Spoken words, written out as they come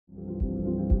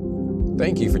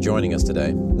Thank you for joining us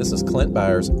today. This is Clint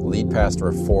Byers, lead pastor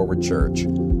of Forward Church.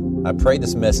 I pray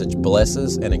this message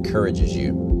blesses and encourages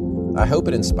you. I hope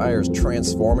it inspires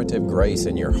transformative grace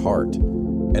in your heart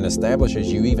and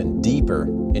establishes you even deeper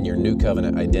in your new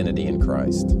covenant identity in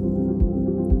Christ.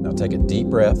 Now take a deep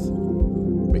breath,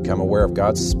 become aware of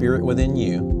God's Spirit within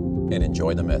you, and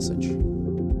enjoy the message.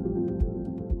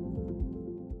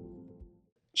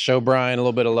 Show Brian a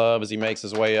little bit of love as he makes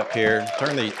his way up here.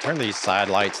 Turn the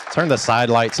side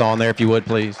lights on there if you would,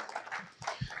 please.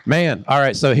 Man, all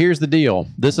right, so here's the deal.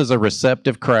 This is a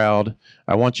receptive crowd.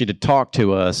 I want you to talk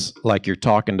to us like you're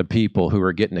talking to people who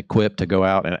are getting equipped to go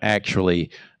out and actually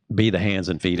be the hands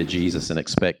and feet of Jesus and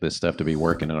expect this stuff to be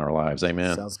working in our lives.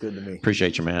 Amen. Sounds good to me.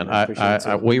 Appreciate you, man.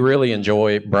 We really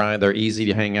enjoy Brian. They're easy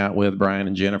to hang out with, Brian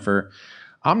and Jennifer.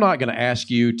 I'm not going to ask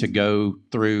you to go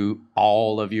through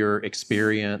all of your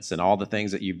experience and all the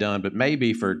things that you've done, but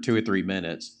maybe for 2 or 3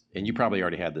 minutes, and you probably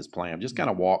already had this plan, just kind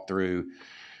of walk through.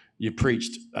 You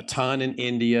preached a ton in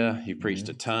India. You preached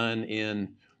a ton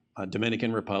in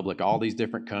Dominican Republic, all these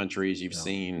different countries. You've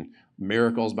seen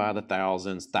miracles by the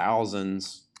thousands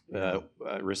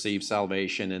receive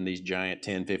salvation in these giant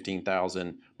 10,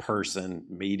 15,000 person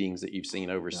meetings that you've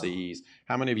seen overseas.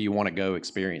 How many of you want to go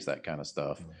experience that kind of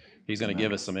stuff? He's going to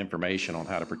give us some information on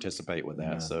how to participate with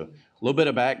that. So a little bit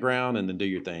of background and then do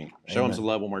your thing. Show him some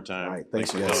love one more time. All right,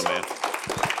 thanks for coming, man.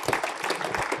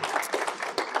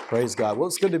 Praise God. Well,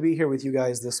 it's good to be here with you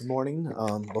guys this morning.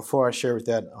 Before I share with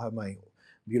that, I have my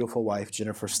beautiful wife,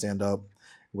 Jennifer, stand up,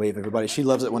 wave everybody. She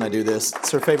loves it when I do this.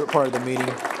 It's her favorite part of the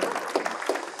meeting.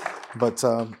 But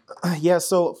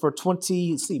so for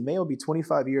May will be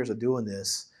 25 years of doing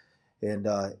this. And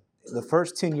the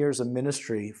first 10 years of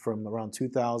ministry from around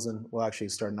 2000, well, actually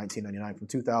it started in 1999, from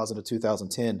 2000 to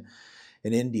 2010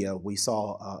 in India, we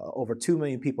saw over 2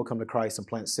 million people come to Christ and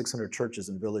plant 600 churches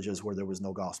in villages where there was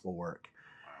no gospel work.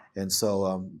 And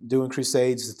so doing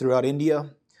crusades throughout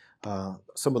India,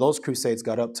 some of those crusades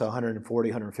got up to 140,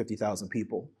 150,000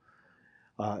 people.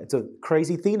 It's a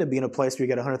crazy thing to be in a place where you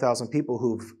get 100,000 people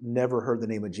who've never heard the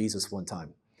name of Jesus one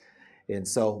time. And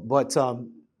so,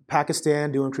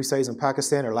 Pakistan, doing crusades in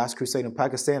Pakistan, our last crusade in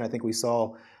Pakistan, I think we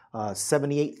saw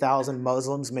 78,000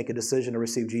 Muslims make a decision to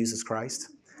receive Jesus Christ.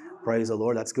 Praise the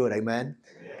Lord. That's good. Amen.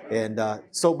 And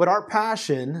but our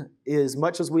passion is,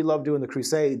 much as we love doing the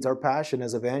crusades, our passion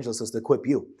as evangelists is to equip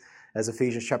you, as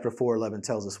Ephesians chapter 4:11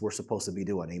 tells us we're supposed to be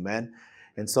doing. Amen.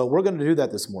 And so we're going to do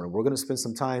that this morning. We're going to spend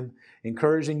some time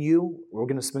encouraging you. We're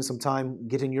going to spend some time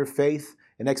getting your faith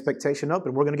and expectation up,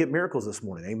 and we're going to get miracles this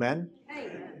morning. Amen.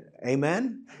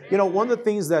 Amen. You know, one of the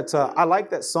things that I like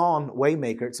that song,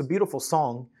 Waymaker. It's a beautiful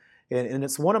song, and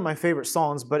it's one of my favorite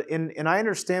songs. And I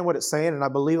understand what it's saying, and I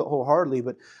believe it wholeheartedly.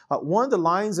 But one of the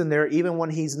lines in there, even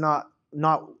when he's not,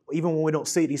 even when we don't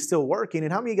see it, he's still working.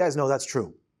 And how many of you guys know that's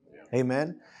true? Yeah.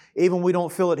 Amen. Even when we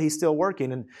don't feel it, he's still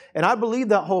working. And I believe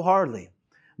that wholeheartedly.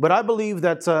 But I believe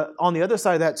that on the other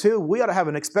side of that too, we ought to have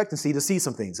an expectancy to see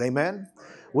some things. Amen.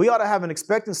 We ought to have an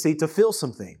expectancy to feel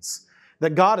some things.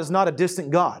 That God is not a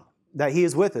distant God. That He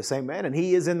is with us, amen, and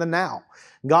He is in the now.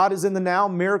 God is in the now,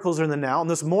 miracles are in the now, and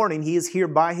this morning He is here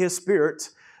by His Spirit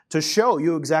to show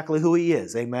you exactly who He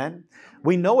is, amen.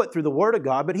 We know it through the Word of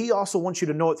God, but He also wants you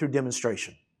to know it through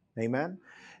demonstration, amen.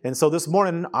 And so this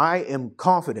morning, I am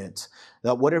confident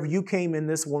that whatever you came in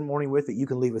this one morning with, that you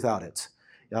can leave without it.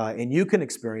 And you can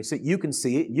experience it, you can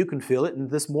see it, you can feel it,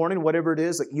 and this morning, whatever it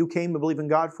is that you came to believe in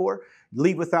God for,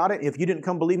 leave without it. If you didn't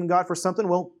come believe in God for something,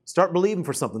 well, start believing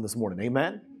for something this morning,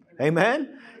 amen.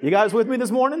 Amen? You guys with me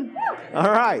this morning? All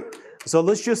right. So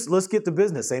let's get to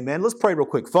business. Amen. Let's pray real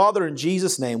quick. Father, in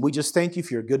Jesus' name, we just thank you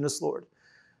for your goodness, Lord.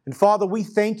 And Father, we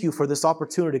thank you for this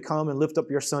opportunity to come and lift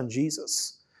up your Son,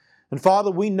 Jesus. And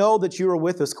Father, we know that you are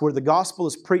with us where the gospel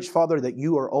is preached, Father, that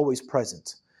you are always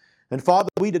present. And Father,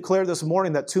 we declare this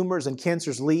morning that tumors and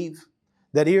cancers leave,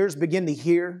 that ears begin to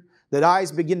hear, that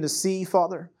eyes begin to see,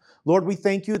 Father. Lord, we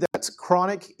thank you that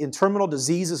chronic and terminal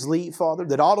diseases leave, Father,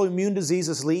 that autoimmune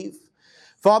diseases leave.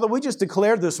 Father, we just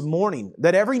declare this morning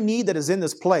that every need that is in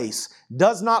this place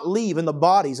does not leave in the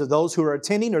bodies of those who are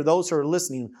attending or those who are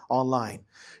listening online.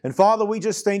 And Father, we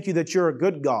just thank you that you're a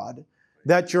good God,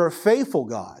 that you're a faithful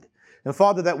God. And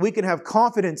Father, that we can have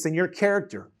confidence in your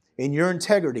character, in your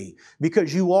integrity,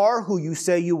 because you are who you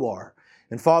say you are.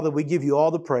 And Father, we give you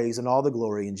all the praise and all the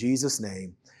glory in Jesus'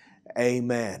 name.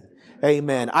 Amen.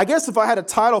 Amen. I guess if I had a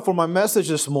title for my message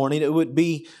this morning, it would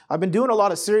be, I've been doing a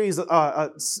lot of series,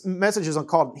 messages on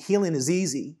called Healing is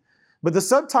Easy, but the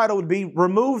subtitle would be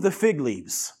Remove the Fig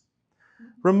Leaves.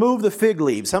 Remove the fig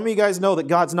leaves. How many of you guys know that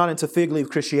God's not into fig leaf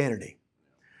Christianity?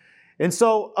 And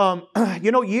so,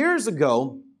 years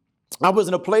ago, I was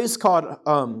in a place called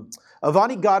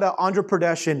Avanigada, Andhra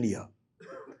Pradesh, India.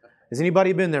 Has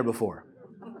anybody been there before?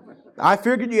 I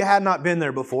figured you had not been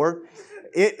there before.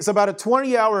 It's about a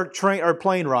 20-hour train or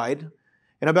plane ride,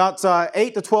 and about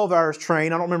 8 to 12 hours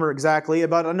train. I don't remember exactly.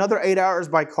 About another 8 hours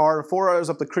by car, and 4 hours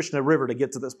up the Krishna River to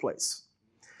get to this place.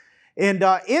 And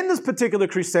in this particular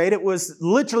crusade, it was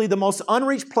literally the most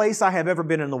unreached place I have ever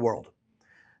been in the world.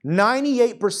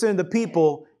 98% of the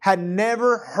people had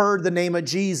never heard the name of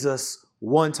Jesus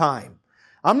one time.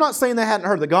 I'm not saying they hadn't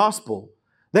heard the gospel.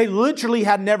 They literally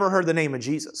had never heard the name of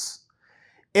Jesus.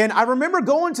 And I remember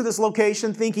going to this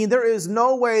location thinking there is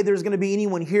no way there's going to be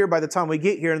anyone here by the time we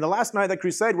get here. And the last night of that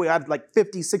crusade, we had like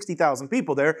 50, 60,000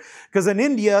 people there, because in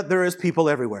India, there is people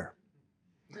everywhere.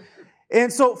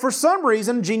 And so for some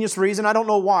reason, genius reason, I don't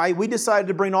know why, we decided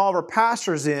to bring all of our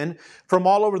pastors in from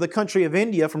all over the country of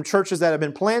India, from churches that have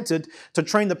been planted, to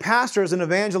train the pastors in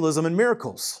evangelism and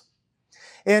miracles.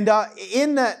 And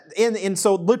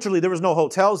so literally there was no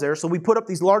hotels there. So we put up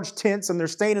these large tents, and they're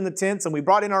staying in the tents, and we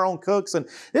brought in our own cooks. And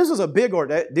this was a big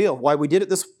ordeal. Why we did it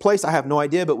this place, I have no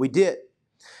idea, but we did.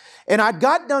 And I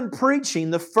got done preaching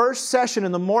the first session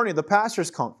in the morning of the pastor's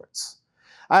conference.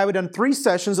 I had done 3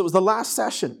 sessions. It was the last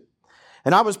session.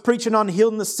 And I was preaching on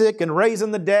healing the sick and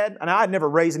raising the dead. And I had never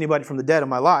raised anybody from the dead in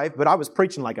my life, but I was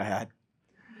preaching like I had.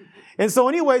 And so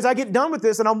anyways, I get done with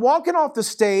this, and I'm walking off the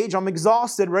stage. I'm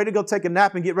exhausted, ready to go take a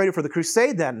nap and get ready for the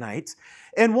crusade that night.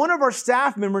 And one of our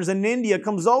staff members in India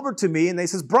comes over to me, and they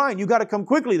says, "Brian, you got to come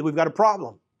quickly. We've got a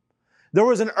problem." There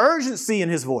was an urgency in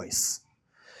his voice.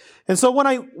 And so when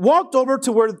I walked over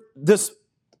to where this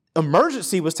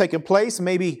emergency was taking place,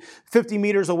 maybe 50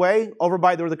 meters away, over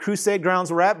by where the crusade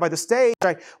grounds were at, by the stage,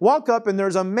 I walk up, and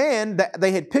there's a man that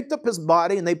they had picked up his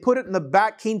body, and they put it in the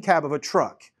back king cab of a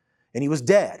truck, and he was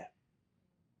dead.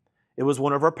 It was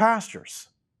one of our pastors.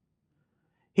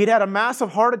 He'd had a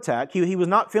massive heart attack. He was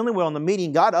not feeling well in the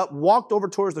meeting, got up, walked over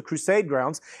towards the crusade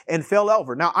grounds, and fell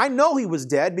over. Now, I know he was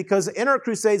dead because in our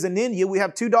crusades in India, we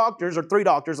have 2 doctors or 3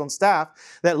 doctors on staff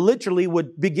that literally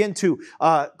would begin to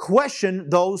question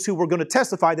those who were going to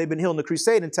testify they've been healed in the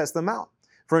crusade and test them out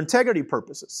for integrity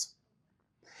purposes.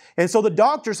 And so the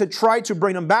doctors had tried to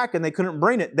bring him back, and they couldn't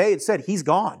bring it. They had said, "He's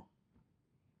gone."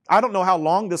 I don't know how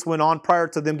long this went on prior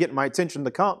to them getting my attention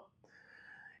to come.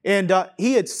 And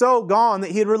he had so gone that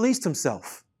he had released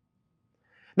himself.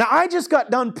 Now, I just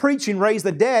got done preaching Raise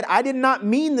the Dead. I did not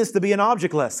mean this to be an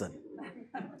object lesson.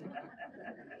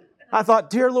 I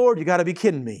thought, dear Lord, you got to be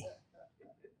kidding me.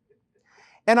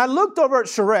 And I looked over at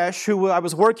Suresh, who I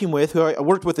was working with, who I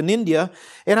worked with in India,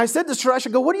 and I said to Suresh,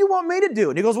 I go, "What do you want me to do?"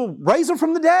 And he goes, "Well, raise him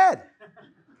from the dead."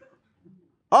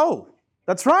 Oh,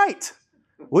 that's right.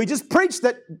 We just preached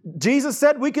that Jesus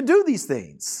said we could do these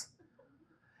things.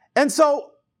 And so,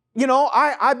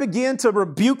 I began to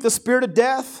rebuke the spirit of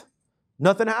death.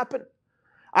 Nothing happened.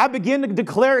 I began to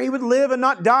declare he would live and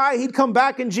not die. He'd come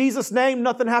back in Jesus' name.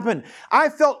 Nothing happened. I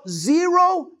felt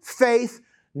zero faith,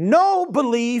 no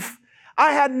belief.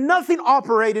 I had nothing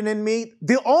operating in me.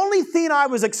 The only thing I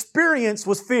was experiencing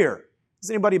was fear. Has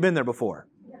anybody been there before?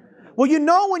 Well,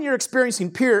 when you're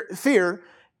experiencing fear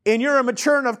and you're a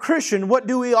mature enough Christian, what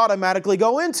do we automatically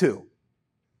go into?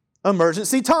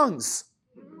 Emergency tongues.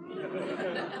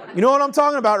 You know what I'm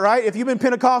talking about, right? If you've been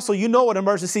Pentecostal, you know what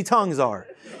emergency tongues are.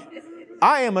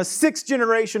 I am a 6th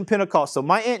generation Pentecostal.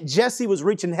 My Aunt Jessie was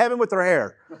reaching heaven with her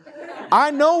hair.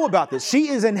 I know about this. She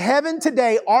is in heaven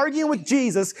today arguing with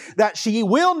Jesus that she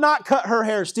will not cut her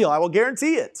hair still. I will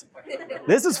guarantee it.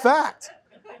 This is fact.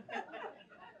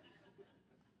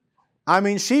 I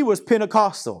mean, she was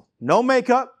Pentecostal. No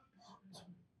makeup.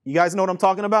 You guys know what I'm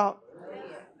talking about?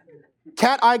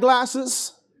 Cat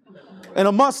eyeglasses. And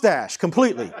a mustache,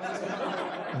 completely.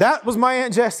 That was my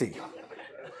Aunt Jessie.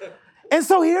 And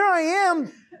so here I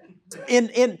am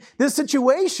in this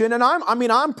situation, and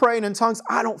I'm praying in tongues.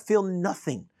 I don't feel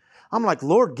nothing. I'm like,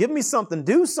 "Lord, give me something,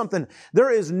 do something." There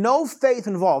is no faith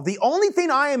involved. The only thing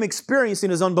I am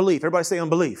experiencing is unbelief. Everybody say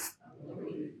unbelief.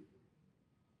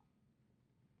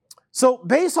 So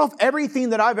based off everything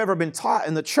that I've ever been taught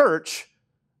in the church,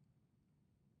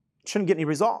 shouldn't get any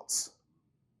results.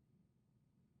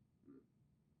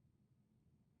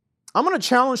 I'm going to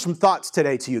challenge some thoughts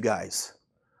today to you guys.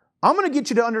 I'm going to get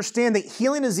you to understand that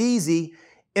healing is easy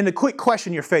and to quit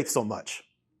questioning your faith so much.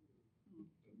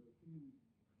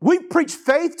 We've preached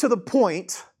faith to the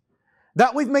point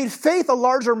that we've made faith a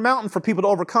larger mountain for people to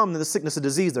overcome than the sickness and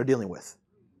disease they're dealing with.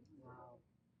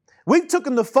 We've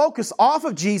taken the focus off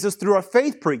of Jesus through our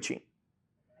faith preaching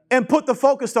and put the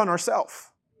focus on ourselves.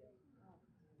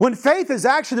 When faith is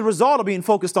actually the result of being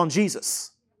focused on Jesus.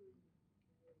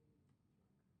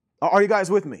 Are you guys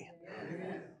with me?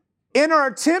 in our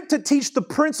attempt to teach the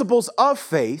principles of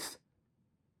faith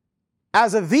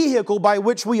as a vehicle by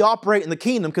which we operate in the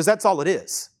kingdom, because that's all it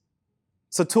is.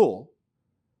 It's a tool.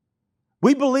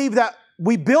 We believe that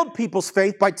we build people's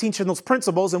faith by teaching those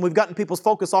principles, and we've gotten people's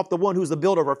focus off the one who's the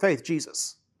builder of our faith,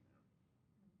 Jesus.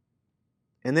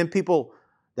 And then people,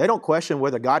 they don't question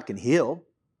whether God can heal.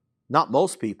 Not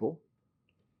most people.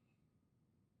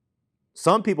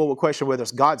 Some people will question whether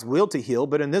it's God's will to heal,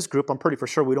 but in this group, I'm pretty for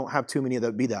sure we don't have too many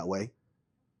that be that way.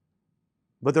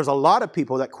 But there's a lot of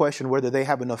people that question whether they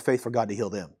have enough faith for God to heal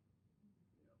them.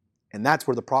 And that's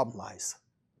where the problem lies.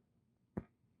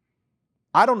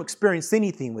 I don't experience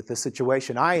anything with this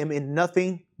situation. I am in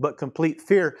nothing but complete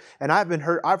fear. And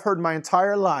I've heard my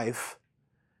entire life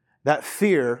that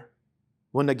fear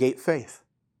will negate faith.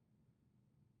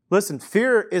 Listen,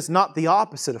 fear is not the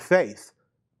opposite of faith.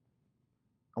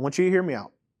 I want you to hear me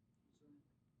out.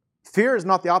 Fear is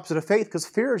not the opposite of faith because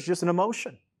fear is just an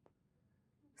emotion.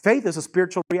 Faith is a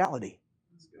spiritual reality.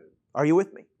 Are you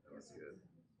with me?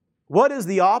 What is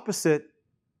the opposite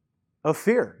of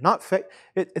fear? Not faith.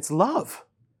 It's love.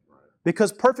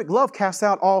 Because perfect love casts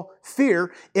out all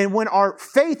fear. And when our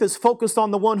faith is focused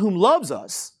on the one whom loves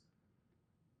us,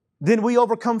 then we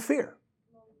overcome fear.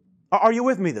 Are you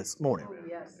with me this morning?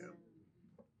 Yes.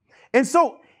 And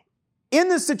so, in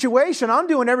this situation, I'm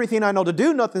doing everything I know to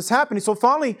do. Nothing's happening. So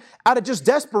finally, out of just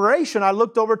desperation, I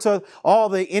looked over to all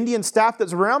the Indian staff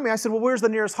that's around me. I said, well, where's the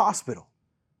nearest hospital?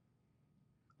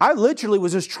 I literally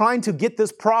was just trying to get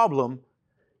this problem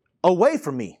away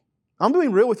from me. I'm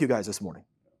being real with you guys this morning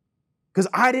because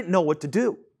I didn't know what to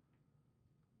do.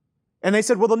 And they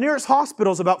said, well, the nearest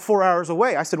hospital is about 4 hours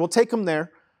away. I said, well, take him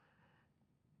there.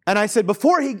 And I said,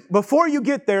 before you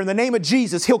get there, in the name of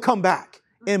Jesus, he'll come back.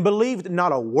 And believed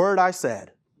not a word I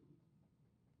said.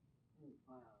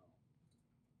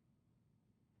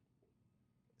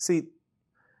 See,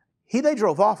 they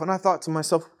drove off and I thought to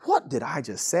myself, what did I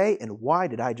just say and why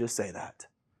did I just say that?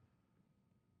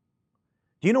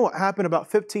 Do you know what happened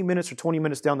about 15 minutes or 20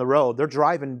 minutes down the road? They're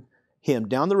driving him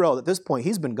down the road. At this point,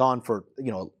 he's been gone for,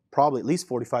 probably at least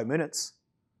 45 minutes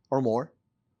or more.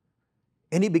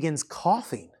 And he begins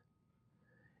coughing.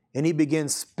 And he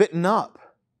begins spitting up.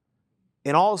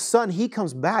 And all of a sudden, he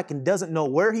comes back and doesn't know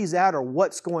where he's at or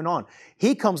what's going on.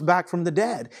 He comes back from the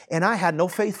dead, and I had no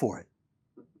faith for it.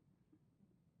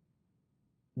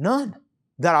 None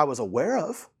that I was aware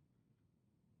of.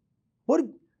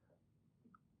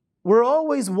 We're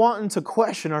always wanting to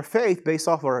question our faith based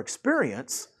off our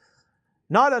experience,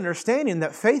 not understanding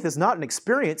that faith is not an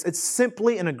experience. It's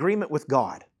simply an agreement with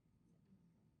God.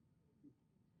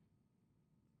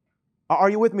 Are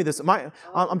you with me this?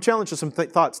 I'm challenged with some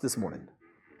thoughts this morning.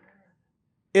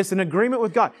 It's an agreement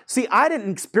with God. See, I didn't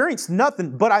experience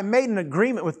nothing, but I made an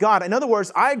agreement with God. In other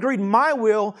words, I agreed my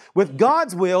will with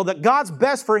God's will that God's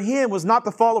best for him was not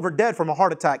to fall over dead from a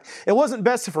heart attack. It wasn't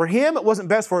best for him. It wasn't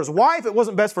best for his wife. It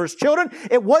wasn't best for his children.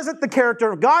 It wasn't the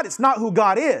character of God. It's not who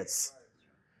God is.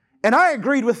 And I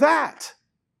agreed with that.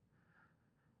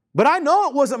 But I know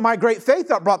it wasn't my great faith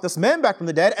that brought this man back from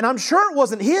the dead, and I'm sure it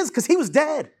wasn't his because he was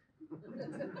dead.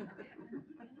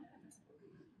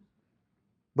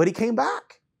 But he came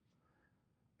back.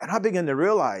 And I began to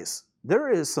realize there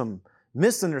is some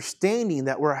misunderstanding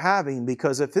that we're having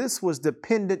because if this was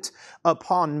dependent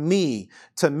upon me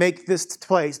to make this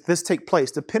take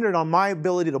place, dependent on my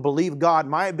ability to believe God,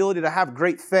 my ability to have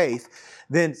great faith,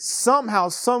 then somehow,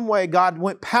 some way, God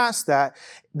went past that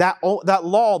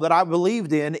law that I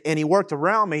believed in, and He worked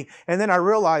around me. And then I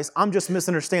realized I'm just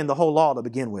misunderstanding the whole law to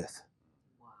begin with.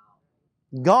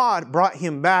 God brought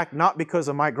him back not because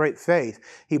of my great faith.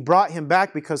 He brought him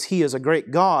back because He is a great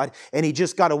God, and He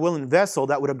just got a willing vessel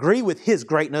that would agree with His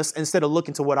greatness instead of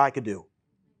looking to what I could do.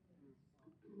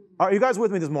 Are you guys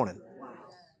with me this morning?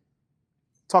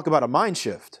 Talk about a mind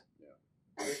shift.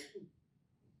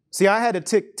 See, I had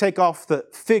to take off the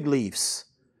fig leaves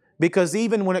because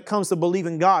even when it comes to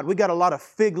believing God, we got a lot of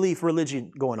fig leaf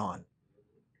religion going on.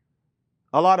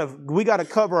 We got to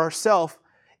cover ourselves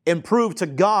and prove to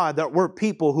God that we're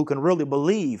people who can really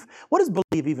believe. What does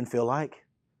believe even feel like?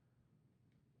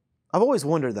 I've always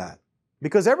wondered that.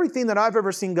 Because everything that I've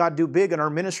ever seen God do big in our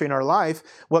ministry, in our life,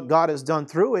 what God has done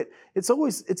through it,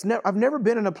 I've never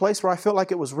been in a place where I felt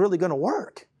like it was really going to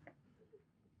work.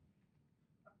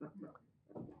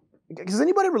 Does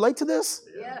anybody relate to this?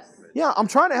 Yes. Yeah, I'm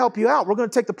trying to help you out. We're going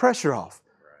to take the pressure off.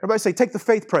 Everybody say, take the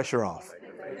faith pressure off.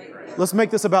 Let's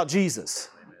make this about Jesus.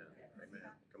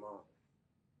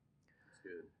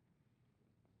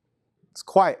 It's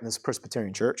quiet in this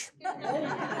Presbyterian church.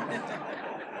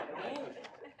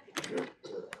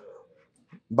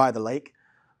 By the lake.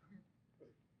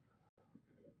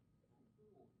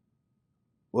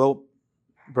 Well,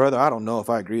 brother, I don't know if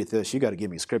I agree with this. You got to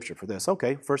give me scripture for this.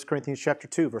 Okay, 1 Corinthians chapter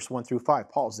 2, verse 1 through 5.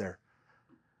 Paul's there.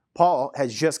 Paul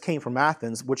has just came from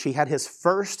Athens, which he had his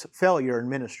first failure in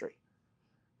ministry.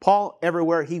 Paul,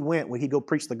 everywhere he went, when he go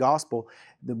preach the gospel,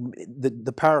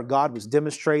 the power of God was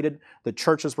demonstrated. The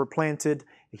churches were planted.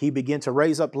 He began to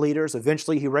raise up leaders.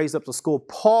 Eventually, he raised up the school.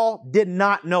 Paul did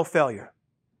not know failure.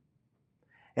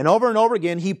 And over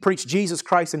again, he preached Jesus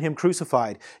Christ and Him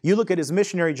crucified. You look at his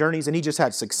missionary journeys, and he just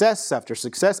had success after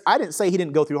success. I didn't say he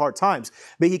didn't go through hard times,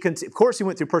 but of course he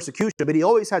went through persecution, but he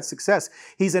always had success.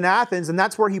 He's in Athens, and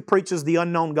that's where he preaches the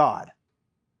unknown God.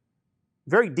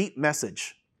 Very deep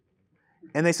message.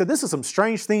 And they said, this is some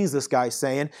strange things this guy's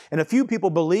saying. And a few people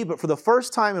believe, but for the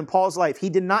first time in Paul's life, he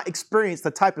did not experience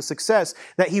the type of success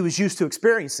that he was used to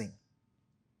experiencing.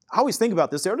 I always think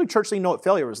about this. The early church didn't know what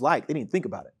failure was like. They didn't think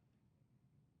about it.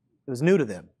 It was new to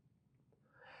them.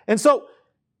 And so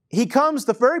he comes,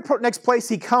 the very next place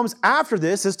he comes after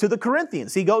this is to the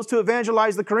Corinthians. He goes to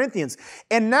evangelize the Corinthians.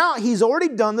 And now he's already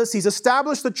done this. He's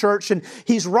established the church, and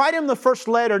he's writing the first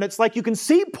letter. And it's like you can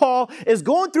see Paul is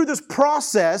going through this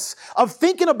process of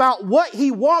thinking about what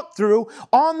he walked through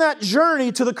on that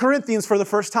journey to the Corinthians for the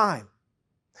first time.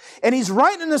 And he's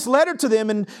writing this letter to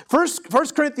them in 1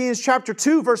 Corinthians chapter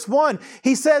 2, verse 1.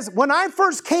 He says, when I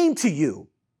first came to you,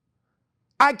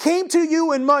 I came to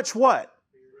you in much what?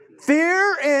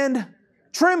 Fear and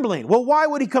trembling. Well, why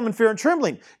would he come in fear and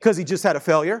trembling? Because he just had a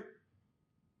failure.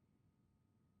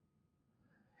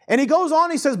 And he goes on,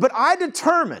 he says, but I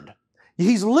determined.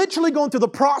 He's literally going through the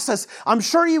process. I'm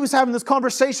sure he was having this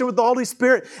conversation with the Holy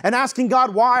Spirit and asking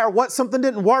God why or what something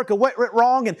didn't work or what went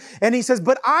wrong. And he says,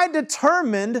 but I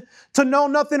determined to know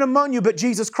nothing among you but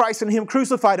Jesus Christ and Him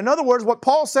crucified. In other words, what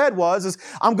Paul said was,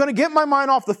 I'm going to get my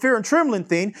mind off the fear and trembling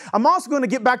thing. I'm also going to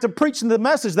get back to preaching the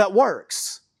message that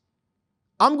works.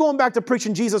 I'm going back to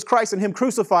preaching Jesus Christ and Him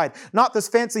crucified, not this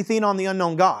fancy thing on the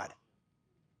unknown God.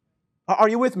 Are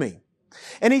you with me?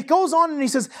 And he goes on and he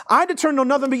says, I determined to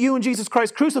know nothing but you and Jesus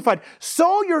Christ crucified.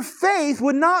 So your faith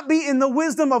would not be in the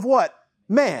wisdom of what?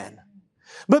 Man.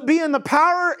 But be in the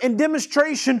power and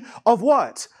demonstration of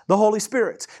what? The Holy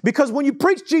Spirit. Because when you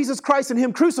preach Jesus Christ and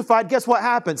Him crucified, guess what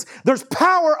happens? There's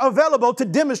power available to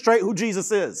demonstrate who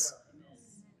Jesus is.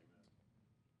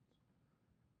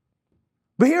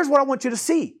 But here's what I want you to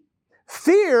see.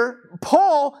 Fear,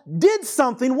 Paul did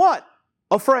something what?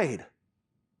 Afraid.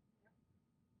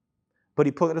 But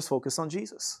he put his focus on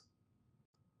Jesus.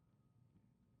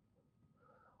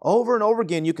 Over and over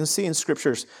again, you can see in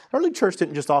scriptures, the early church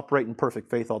didn't just operate in perfect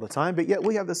faith all the time, but yet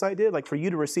we have this idea, like for you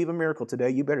to receive a miracle today,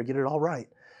 you better get it all right.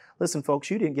 Listen,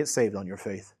 folks, you didn't get saved on your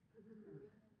faith.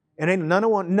 And ain't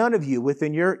none of you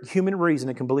within your human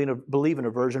reason can believe in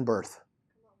a virgin birth.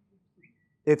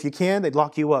 If you can, they'd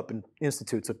lock you up in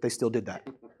institutes if they still did that.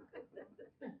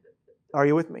 Are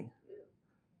you with me?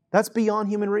 That's beyond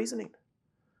human reasoning.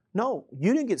 No,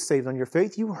 you didn't get saved on your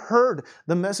faith. You heard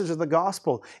the message of the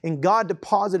gospel, and God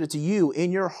deposited to you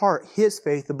in your heart His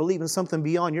faith to believe in something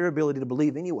beyond your ability to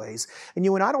believe anyways. And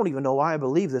you and I don't even know why I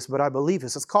believe this, but I believe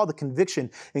this. It's called the conviction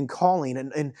and calling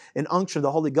and unction of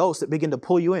the Holy Ghost that begin to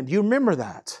pull you in. Do you remember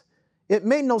that? It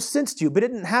made no sense to you, but it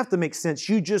didn't have to make sense.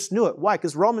 You just knew it. Why?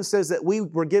 Because Romans says that we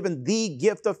were given the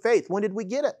gift of faith. When did we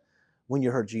get it? When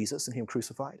you heard Jesus and Him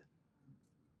crucified.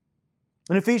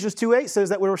 And Ephesians 2:8 says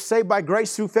that we were saved by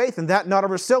grace through faith, and that not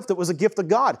of ourselves, that was a gift of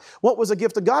God. What was a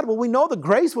gift of God? Well, we know the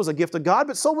grace was a gift of God,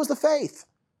 but so was the faith.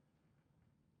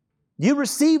 You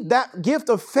received that gift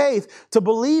of faith to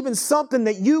believe in something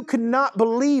that you could not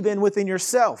believe in within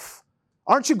yourself.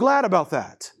 Aren't you glad about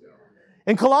that?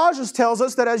 And Colossians tells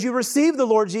us that as you receive the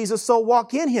Lord Jesus, so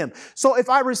walk in Him. So if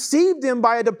I received Him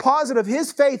by a deposit of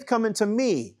His faith coming to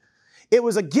me, it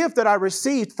was a gift that I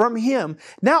received from Him.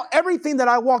 Now everything that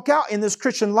I walk out in this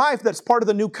Christian life that's part of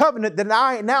the new covenant that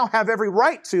I now have every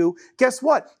right to, guess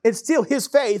what? It's still His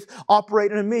faith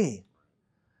operating in me.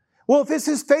 Well, if it's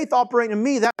His faith operating in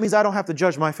me, that means I don't have to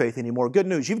judge my faith anymore. Good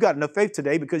news. You've got enough faith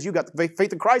today because you've got the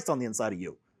faith of Christ on the inside of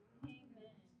you.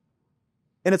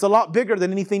 And it's a lot bigger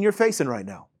than anything you're facing right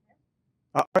now.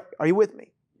 Are you with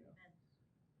me?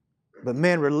 But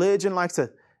man, religion likes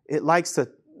to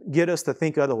get us to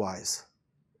think otherwise.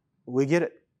 We get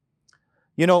it.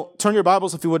 You know, turn your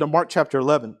Bibles, if you would, to Mark chapter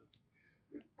 11.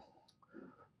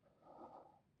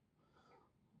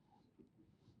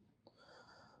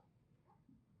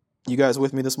 You guys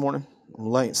with me this morning? I'm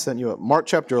late, setting you up. Mark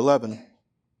chapter 11.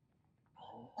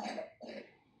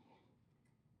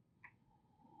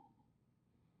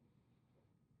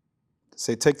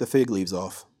 Say, take the fig leaves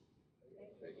off.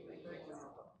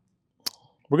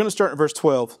 We're going to start in verse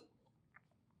 12.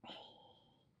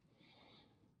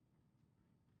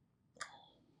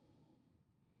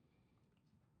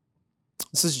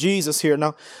 This is Jesus here.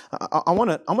 Now, I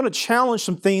want to challenge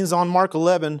some things on Mark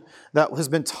 11 that has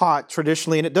been taught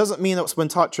traditionally, and it doesn't mean that what's been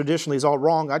taught traditionally is all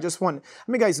wrong. I just want, how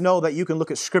many guys know that you can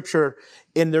look at Scripture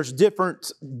and there's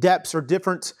different depths or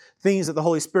different things that the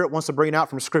Holy Spirit wants to bring out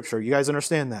from Scripture? You guys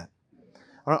understand that?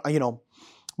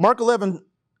 Mark 11,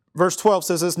 verse 12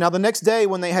 says this, "Now the next day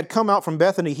when they had come out from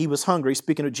Bethany, he was hungry,"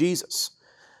 speaking of Jesus.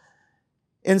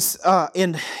 In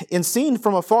seeing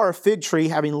from afar a fig tree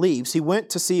having leaves, he went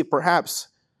to see if perhaps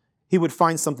he would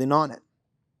find something on it.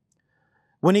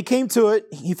 When he came to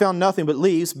it, he found nothing but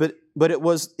leaves, but it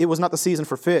was not the season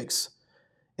for figs.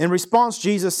 In response,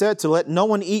 Jesus said to let no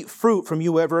one eat fruit from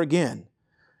you ever again.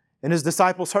 And his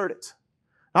disciples heard it.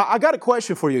 Now, I got a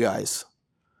question for you guys.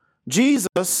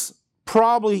 Jesus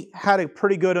probably had a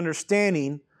pretty good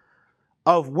understanding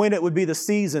of when it would be the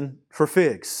season for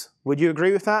figs. Would you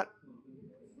agree with that?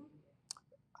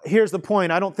 Here's the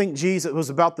point. I don't think Jesus was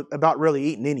about really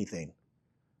eating anything.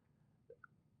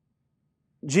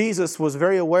 Jesus was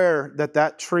very aware that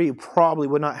that tree probably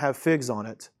would not have figs on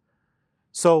it.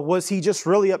 So was he just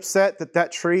really upset that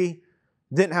that tree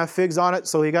didn't have figs on it,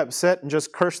 so he got upset and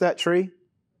just cursed that tree?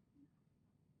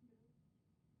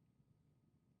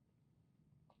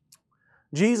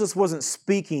 Jesus wasn't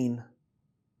speaking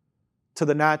to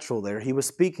the natural there. He was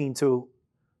speaking to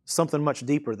something much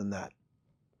deeper than that.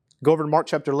 Go over to Mark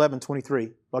chapter 11,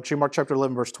 23. Actually, Mark chapter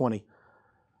 11, verse 20.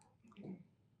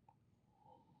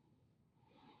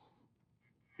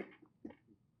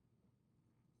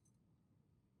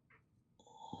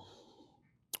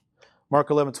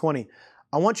 Mark 11, 20.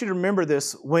 I want you to remember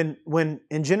this when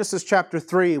in Genesis chapter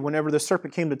 3, whenever the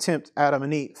serpent came to tempt Adam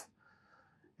and Eve.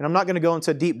 And I'm not going to go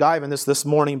into a deep dive in this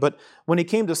morning, but when he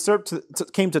came to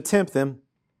tempt them,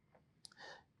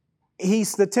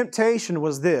 the temptation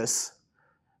was this: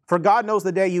 for God knows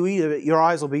the day you eat of it, your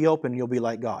eyes will be open and you'll be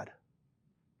like God.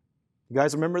 You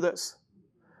guys remember this?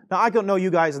 Now, I don't know, you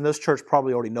guys in this church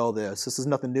probably already know this. This is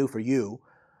nothing new for you.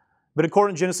 But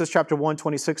according to Genesis chapter 1,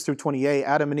 26 through 28,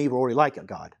 Adam and Eve were already like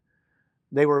God.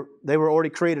 They were already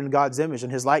created in God's image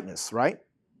and His likeness, right?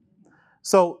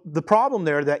 So the problem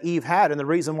there that Eve had, and the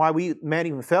reason why man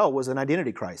even fell, was an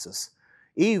identity crisis.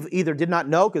 Eve either did not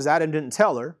know because Adam didn't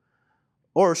tell her,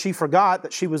 or she forgot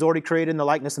that she was already created in the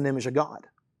likeness and image of God.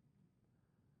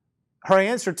 Her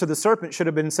answer to the serpent should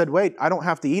have been said, wait, I don't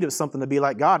have to eat of something to be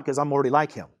like God because I'm already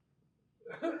like Him.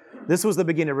 This was the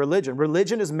beginning of religion.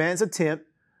 Religion is man's attempt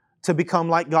to become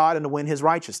like God and to win His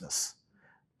righteousness.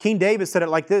 King David said it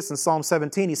like this in Psalm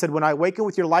 17. He said, when I awaken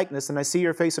with your likeness and I see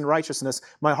your face in righteousness,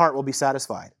 my heart will be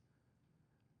satisfied.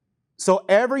 So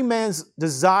every man's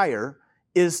desire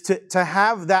is to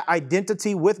have that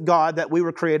identity with God that we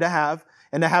were created to have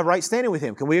and to have right standing with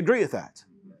Him. Can we agree with that?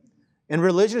 And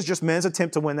religion is just man's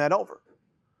attempt to win that over.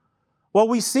 Well,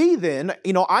 we see then,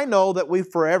 I know that we've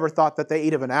forever thought that they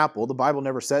eat of an apple. The Bible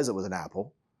never says it was an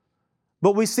apple.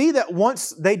 But we see that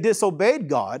once they disobeyed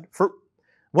God,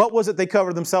 what was it they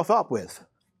covered themselves up with?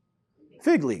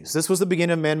 Fig leaves. This was the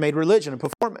beginning of man-made religion and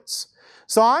performance.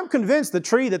 So I'm convinced the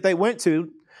tree that they went to,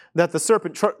 that the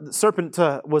serpent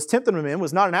was tempting them in,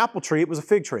 was not an apple tree, it was a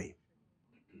fig tree.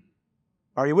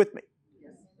 Are you with me?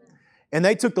 And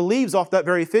they took the leaves off that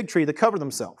very fig tree to cover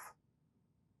themselves.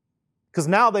 Because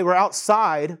now they were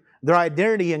outside their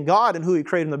identity in God and who He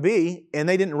created them to be, and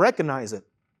they didn't recognize it.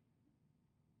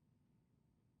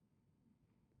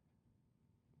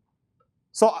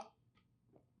 So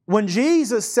when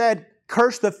Jesus said,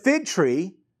 curse the fig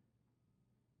tree,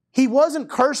 He wasn't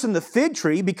cursing the fig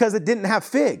tree because it didn't have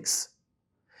figs.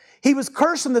 He was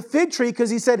cursing the fig tree because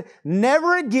He said,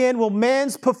 never again will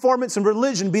man's performance in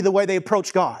religion be the way they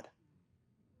approach God.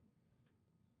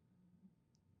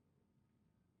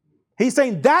 He's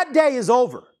saying that day is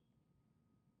over.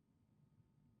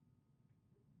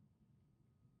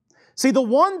 See, the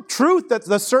one truth that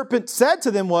the serpent said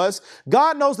to them was,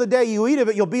 God knows the day you eat of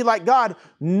it, you'll be like God,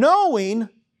 knowing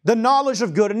the knowledge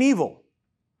of good and evil.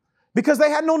 Because they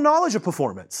had no knowledge of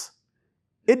performance.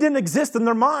 It didn't exist in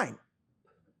their mind.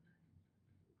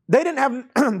 They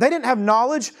didn't have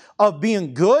knowledge of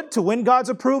being good to win God's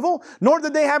approval, nor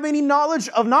did they have any knowledge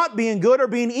of not being good or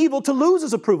being evil to lose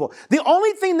His approval. The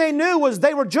only thing they knew was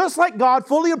they were just like God,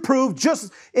 fully approved,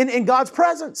 just in God's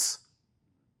presence.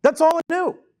 That's all they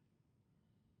knew.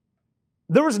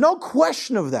 There was no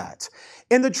question of that.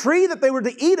 And the tree that they were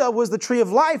to eat of was the tree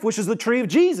of life, which is the tree of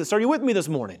Jesus. Are you with me this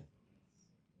morning?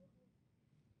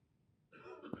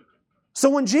 So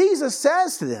when Jesus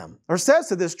says to them, or says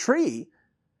to this tree,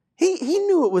 he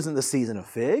knew it wasn't the season of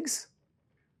figs.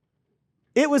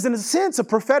 It was, in a sense, a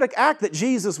prophetic act that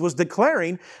Jesus was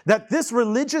declaring that this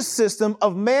religious system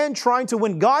of man trying to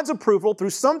win God's approval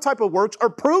through some type of works or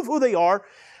prove who they are,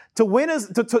 to win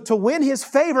his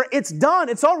favor, it's done.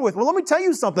 It's over with. Well, let me tell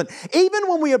you something. Even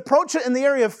when we approach it in the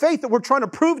area of faith that we're trying to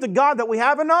prove to God that we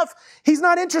have enough, He's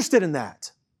not interested in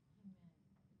that.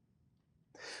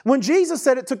 When Jesus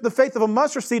said it took the faith of a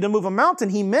mustard seed to move a mountain,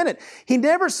 He meant it. He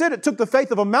never said it took the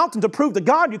faith of a mountain to prove to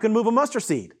God you can move a mustard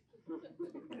seed.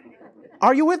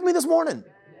 Are you with me this morning?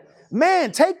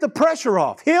 Man, take the pressure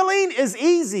off. Healing is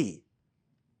easy.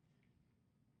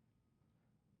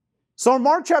 So in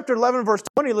Mark chapter 11, verse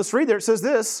 20, let's read there. It says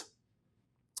this.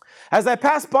 As they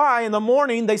passed by in the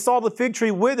morning, they saw the fig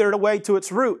tree withered away to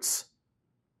its roots.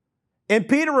 And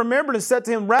Peter remembered and said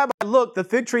to him, Rabbi, look, the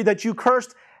fig tree that you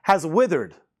cursed has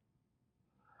withered.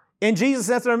 And Jesus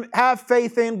said to him, have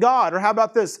faith in God. Or how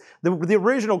about this? The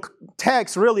original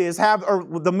text really is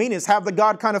the meaning is have the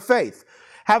God kind of faith.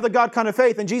 Have the God kind of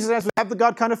faith. And Jesus answered, have the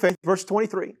God kind of faith. Verse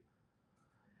 23.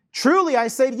 Truly I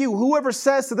say to you, whoever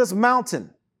says to this mountain,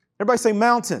 everybody say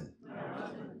mountain.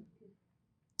 Mountain.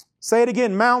 Say it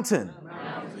again, mountain.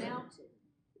 Mountain.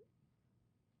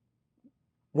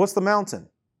 What's the mountain?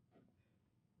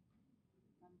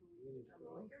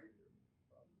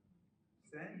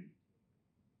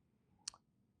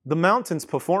 The mountain's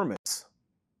performance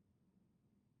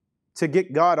to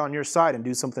get God on your side and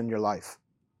do something in your life.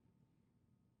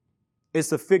 It's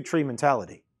the fig tree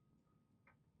mentality.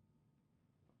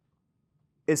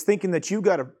 It's thinking that you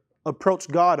got to approach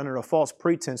God under a false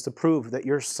pretense to prove that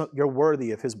you're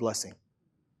worthy of His blessing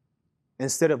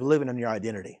instead of living in your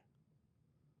identity.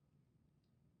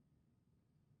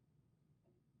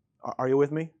 Are you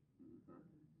with me?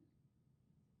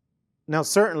 Now,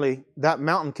 certainly, that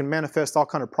mountain can manifest all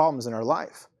kinds of problems in our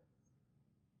life.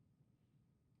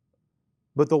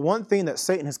 But the one thing that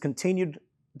Satan has continued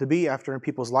to be after in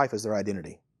people's life is their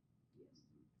identity.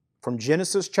 From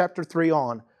Genesis chapter 3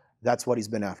 on, that's what he's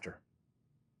been after.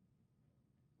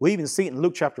 We even see it in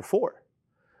Luke chapter 4.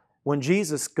 When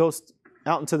Jesus goes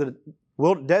out into the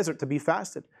desert to be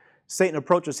fasted, Satan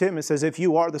approaches him and says, if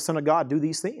you are the Son of God, do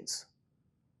these things.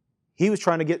 He was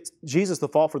trying to get Jesus to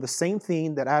fall for the same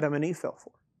thing that Adam and Eve fell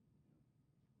for.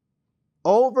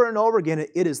 Over and over again,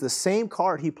 it is the same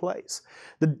card he plays.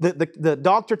 The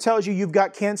doctor tells you you've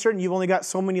got cancer and you've only got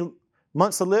so many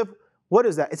months to live. What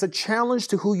is that? It's a challenge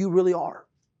to who you really are.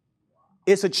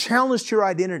 It's a challenge to your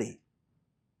identity.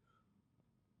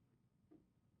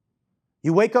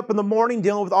 You wake up in the morning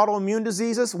dealing with autoimmune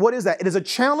diseases. What is that? It is a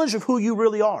challenge of who you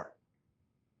really are.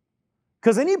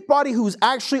 Because anybody who's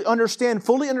actually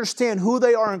fully understand who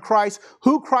they are in Christ,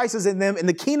 who Christ is in them, and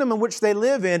the kingdom in which they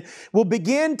live in, will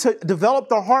begin to develop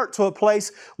their heart to a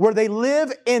place where they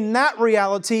live in that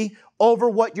reality over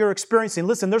what you're experiencing.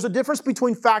 Listen, there's a difference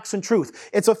between facts and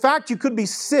truth. It's a fact you could be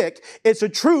sick. It's a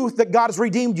truth that God has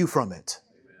redeemed you from it.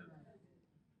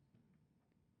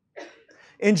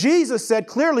 And Jesus said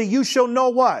clearly, you shall know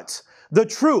what? The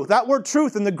truth. That word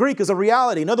truth in the Greek is a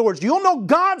reality. In other words, you'll know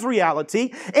God's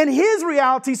reality, and His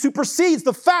reality supersedes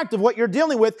the fact of what you're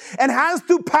dealing with and has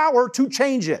the power to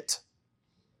change it.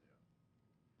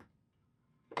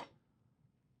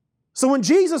 So when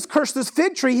Jesus cursed this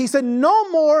fig tree, He said, no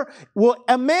more will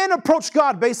a man approach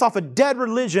God based off a dead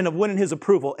religion of winning His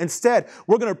approval. Instead,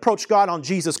 we're going to approach God on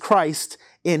Jesus Christ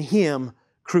in Him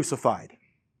crucified.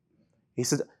 He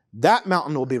said, that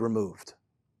mountain will be removed.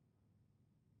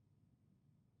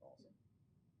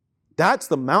 That's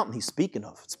the mountain He's speaking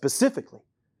of, specifically.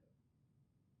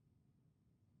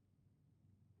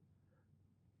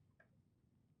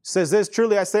 It says this,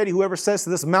 truly I say to you, whoever says to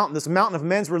this mountain of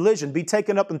men's religion, be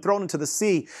taken up and thrown into the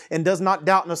sea, and does not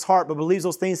doubt in his heart, but believes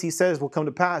those things he says will come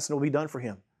to pass, and it will be done for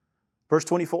him. Verse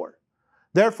 24.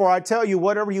 Therefore I tell you,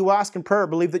 whatever you ask in prayer,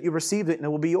 believe that you received it, and it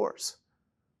will be yours.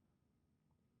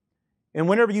 And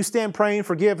whenever you stand praying,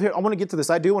 forgive. Here, I want to get to this.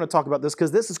 I do want to talk about this,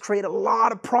 because this has created a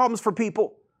lot of problems for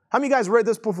people. How many of you guys read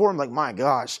this before? I'm like, my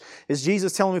gosh, is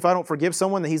Jesus telling me if I don't forgive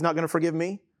someone that He's not going to forgive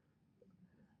me?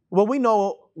 Well, we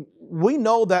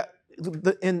know that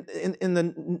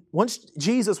once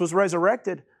Jesus was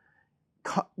resurrected,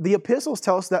 the epistles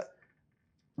tell us that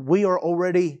we are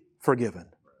already forgiven.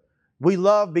 We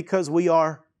love because we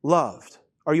are loved.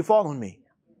 Are you following me?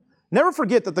 Never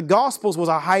forget that the Gospels was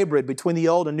a hybrid between the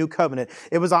Old and New Covenant.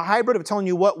 It was a hybrid of telling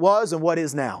you what was and what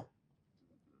is now.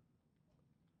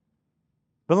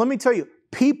 But let me tell you,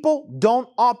 people don't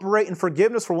operate in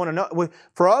forgiveness for one another,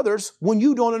 for others, when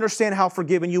you don't understand how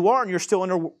forgiven you are and you're still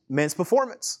under man's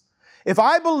performance. If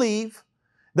I believe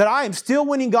that I am still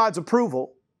winning God's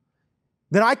approval,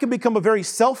 then I can become a very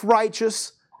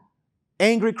self-righteous,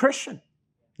 angry Christian.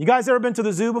 You guys ever been to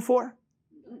the zoo before?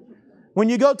 When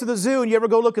you go to the zoo and you ever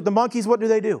go look at the monkeys, what do?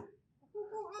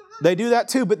 They do that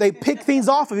too, but they pick things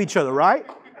off of each other, right?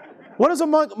 What is a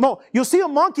monkey? You'll see a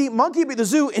monkey be at the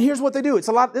zoo, and here's what they do. It's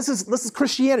a lot. This is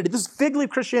Christianity. This is fig leaf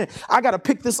Christianity. I got to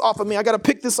pick this off of me. I got to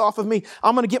pick this off of me.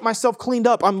 I'm going to get myself cleaned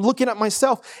up. I'm looking at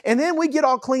myself. And then we get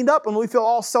all cleaned up and we feel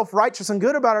all self-righteous and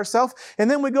good about ourselves.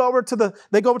 And then they go over to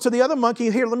the other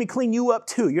monkey. Here, let me clean you up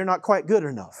too. You're not quite good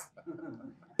enough.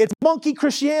 It's monkey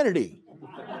Christianity.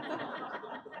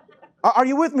 Are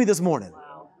you with me this morning?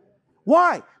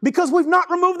 Why? Because we've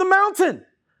not removed the mountain.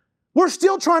 We're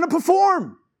still trying to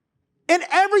perform in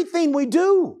everything we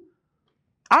do.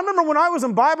 I remember when I was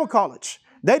in Bible college,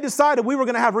 they decided we were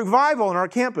going to have revival on our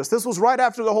campus. This was right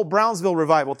after the whole Brownsville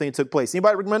revival thing took place.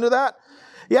 Anybody remember that?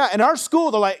 Yeah, in our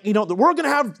school, they're like, we're going to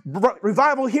have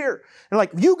revival here. And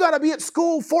like, you got to be at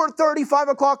school 4:30, 5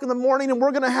 o'clock in the morning, and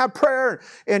we're going to have prayer.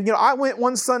 And, I went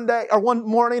one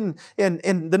morning,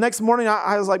 and the next morning,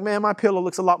 I was like, man, my pillow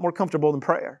looks a lot more comfortable than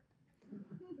prayer.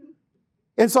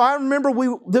 And so I remember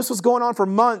this was going on for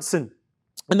months, and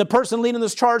the person leading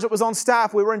this charge that was on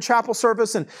staff, we were in chapel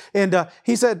service, and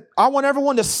he said, I want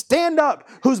everyone to stand up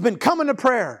who's been coming to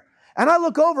prayer. And I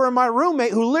look over, and my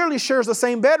roommate, who literally shares the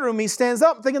same bedroom, he stands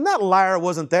up thinking, that liar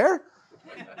wasn't there.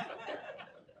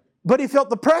 But he felt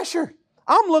the pressure.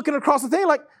 I'm looking across the thing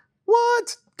like,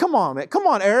 what? Come on, man. Come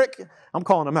on, Eric. I'm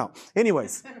calling him out.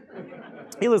 Anyways,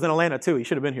 he lives in Atlanta too. He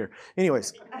should have been here.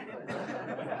 Anyways.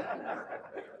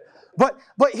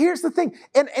 But here's the thing,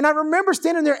 and I remember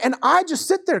standing there, and I just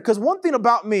sit there, because one thing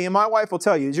about me, and my wife will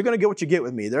tell you, is you're going to get what you get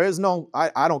with me. There is no,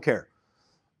 I don't care.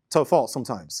 It's a fault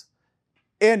sometimes.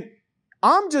 And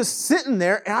I'm just sitting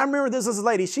there, and I remember this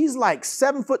lady, she's like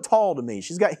 7 foot tall to me.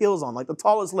 She's got heels on, like the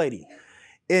tallest lady.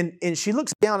 And she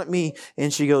looks down at me,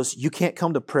 and she goes, you can't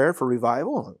come to prayer for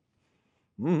revival?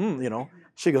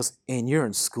 She goes, and you're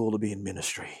in school to be in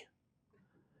ministry.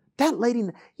 That lady,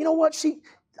 you know what?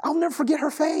 I'll never forget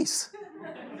her face.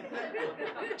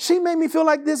 She made me feel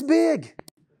like this big.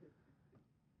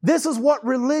 This is what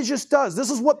religious does. This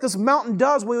is what this mountain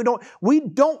does. We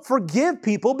don't forgive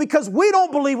people because we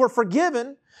don't believe we're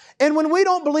forgiven. And when we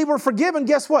don't believe we're forgiven,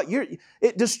 guess what?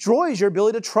 It destroys your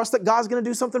ability to trust that God's going to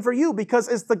do something for you, because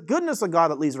it's the goodness of God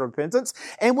that leads to repentance.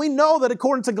 And we know that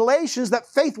according to Galatians, that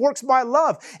faith works by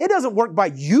love. It doesn't work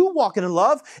by you walking in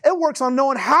love. It works on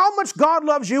knowing how much God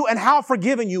loves you and how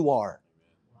forgiven you are.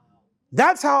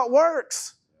 That's how it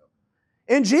works.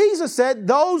 And Jesus said,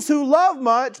 those who love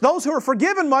much, those who are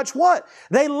forgiven much, what?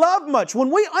 They love much. When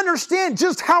we understand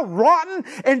just how rotten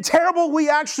and terrible we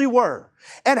actually were,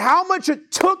 and how much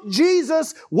it took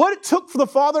Jesus, what it took for the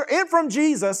Father and from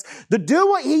Jesus to do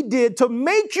what He did to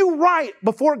make you right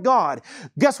before God,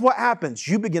 guess what happens?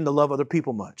 You begin to love other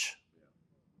people much.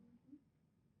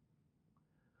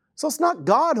 So it's not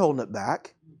God holding it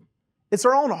back. It's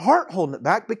our own heart holding it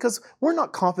back because we're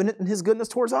not confident in His goodness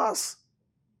towards us.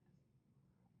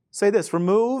 Say this,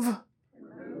 remove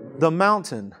the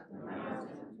mountain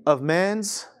of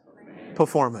man's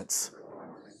performance.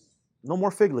 No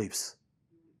more fig leaves.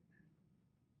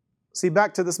 See,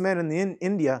 back to this man in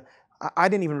India, I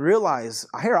didn't even realize,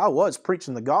 here I was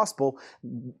preaching the gospel,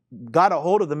 got a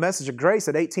hold of the message of grace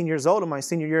at 18 years old in my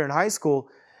senior year in high school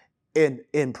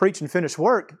in preaching finished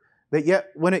work. But yet,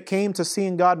 when it came to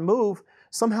seeing God move,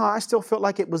 somehow I still felt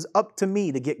like it was up to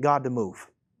me to get God to move.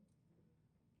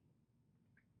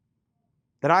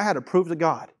 That I had to prove to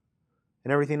God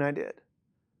in everything I did.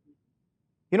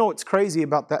 You know what's crazy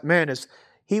about that man is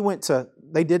they went ahead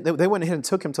and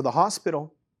took him to the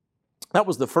hospital. That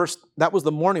was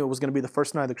the morning it was going to be the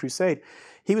first night of the crusade.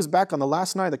 He was back on the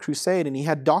last night of the crusade, and he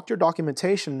had doctor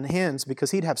documentation in hands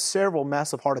because he'd have several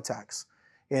massive heart attacks.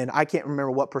 And I can't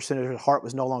remember what percentage of his heart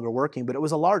was no longer working, but it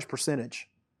was a large percentage.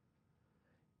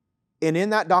 And in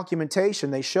that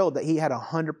documentation, they showed that he had a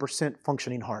 100%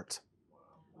 functioning heart.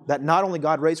 That not only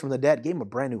God raised from the dead, gave him a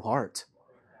brand new heart.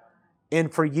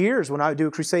 And for years, when I would do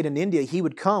a crusade in India, he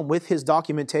would come with his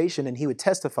documentation and he would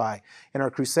testify in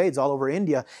our crusades all over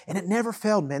India. And it never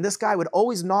failed, man. This guy would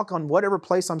always knock on whatever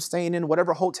place I'm staying in,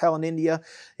 whatever hotel in India,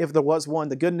 if there was one.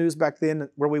 The good news back then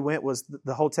where we went was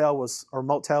the hotel was, or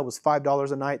motel was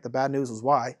 $5 a night. The bad news was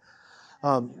why.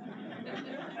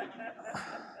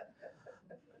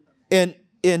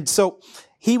 And so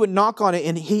he would knock on it,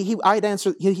 and I'd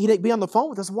answer. He'd be on the phone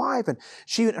with his wife, and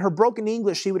her broken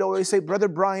English, she would always say, "Brother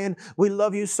Brian, we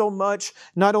love you so much.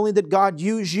 Not only did God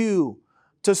use you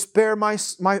to spare my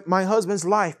husband's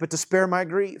life, but to spare my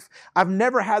grief." I've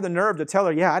never had the nerve to tell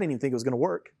her, "Yeah, I didn't even think it was going to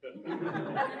work."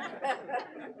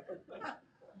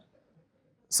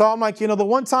 So I'm like, the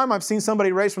one time I've seen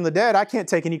somebody raised from the dead, I can't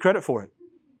take any credit for it.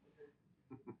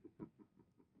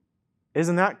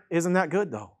 Isn't that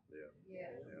good though?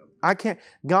 I can't.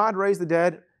 God raised the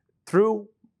dead through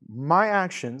my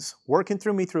actions, working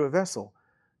through me through a vessel,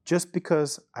 just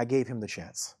because I gave him the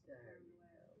chance.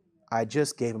 I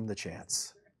just gave him the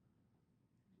chance.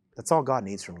 That's all God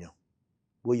needs from you.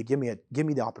 Will you give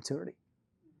me the opportunity?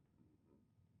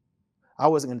 I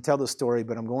wasn't going to tell this story,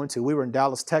 but I'm going to. We were in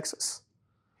Dallas, Texas.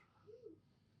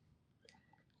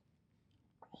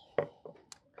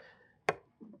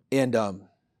 And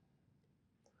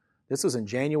this was in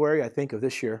January, I think, of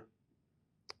this year.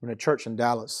 We're in a church in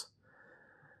Dallas.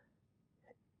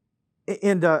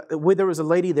 And there was a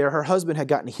lady there. Her husband had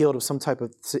gotten healed of some type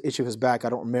of issue of his back. I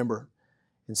don't remember.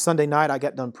 And Sunday night, I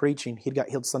got done preaching. He got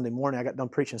healed Sunday morning. I got done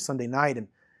preaching Sunday night. And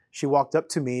she walked up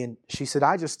to me and she said,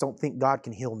 I just don't think God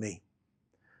can heal me.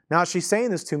 Now, she's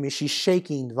saying this to me. She's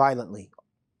shaking violently.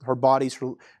 Her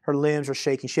limbs are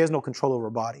shaking. She has no control over her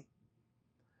body.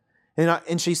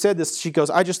 And she said this. She goes,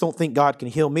 I just don't think God can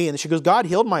heal me. And she goes, God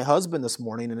healed my husband this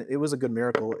morning. And it was a good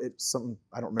miracle. It's something,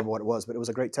 I don't remember what it was, but it was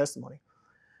a great testimony.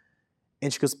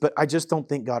 And she goes, but I just don't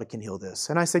think God can heal this.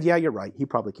 And I said, yeah, you're right. He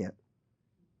probably can't.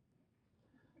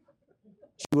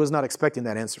 She was not expecting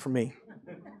that answer from me.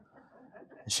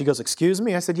 And she goes, excuse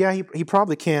me? I said, yeah, he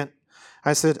probably can't.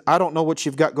 I said, I don't know what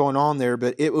you've got going on there,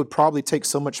 but it would probably take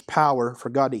so much power for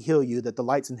God to heal you that the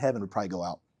lights in heaven would probably go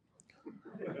out.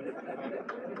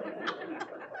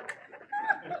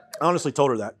 I honestly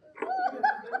told her that.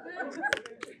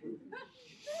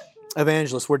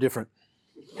 Evangelists, we're different.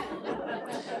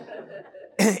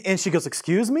 And she goes,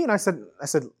 excuse me? And I said,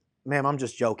 ma'am, I'm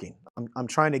just joking. I'm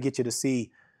trying to get you to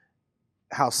see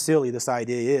how silly this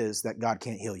idea is that God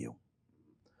can't heal you.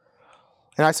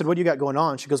 And I said, what do you got going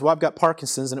on? She goes, well, I've got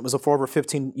Parkinson's, and it was for over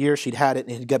 15 years she'd had it,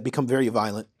 and it had become very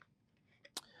violent.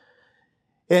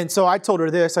 And so I told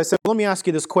her this. I said, well, let me ask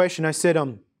you this question. I said,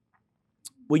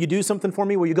 will you do something for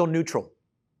me? Will you go neutral?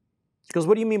 She goes,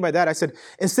 what do you mean by that? I said,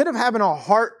 instead of having a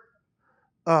heart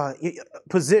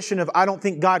position of I don't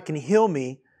think God can heal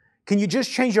me, can you just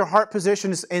change your heart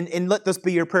positions and let this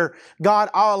be your prayer? God,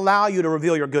 I'll allow you to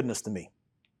reveal your goodness to me.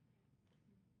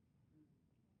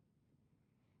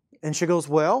 And she goes,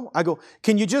 well, I go,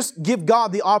 can you just give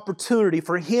God the opportunity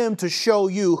for him to show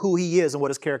you who he is and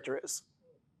what his character is?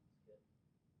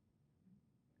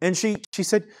 And she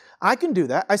said, I can do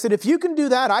that. I said, if you can do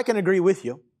that, I can agree with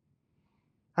you.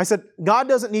 I said, God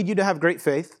doesn't need you to have great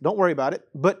faith. Don't worry about it.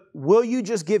 But will you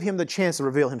just give him the chance to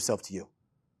reveal himself to you?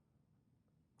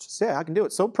 She said, yeah, I can do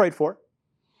it. So prayed for it.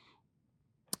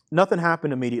 Nothing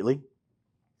happened immediately.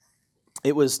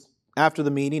 It was after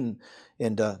the meeting,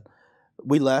 and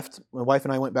we left. My wife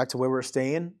and I went back to where we were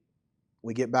staying.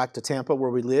 We get back to Tampa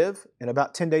where we live, and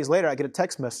about 10 days later, I get a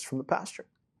text message from the pastor.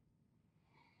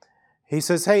 He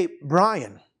says, hey,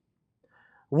 Brian,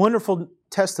 wonderful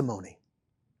testimony.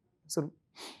 I said,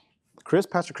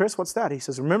 Pastor Chris, what's that? He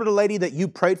says, remember the lady that you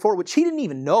prayed for, which he didn't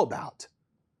even know about?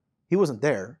 He wasn't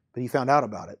there, but he found out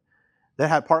about it. That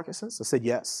had Parkinson's? I said,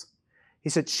 yes. He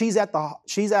said, she's at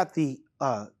the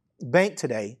bank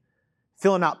today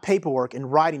filling out paperwork and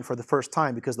writing for the first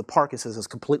time because the Parkinson's is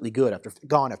completely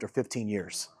gone after 15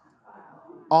 years.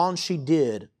 All she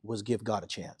did was give God a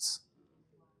chance.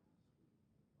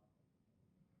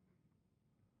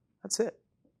 That's it.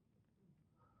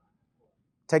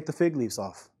 Take the fig leaves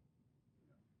off.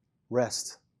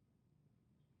 Rest.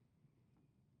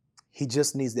 He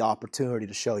just needs the opportunity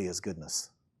to show you his goodness.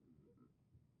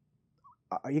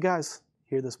 Are you guys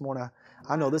here this morning?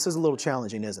 I know this is a little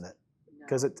challenging, isn't it?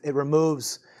 Because it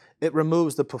removes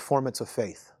the performance of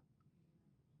faith.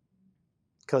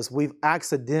 Because we've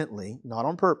accidentally, not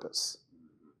on purpose,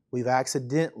 we've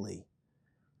accidentally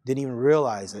didn't even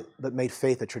realize it, but made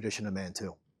faith a tradition of man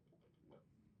too.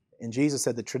 And Jesus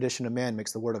said the tradition of man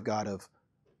makes the word of God of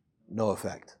no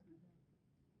effect.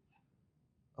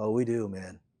 Oh, we do,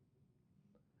 man.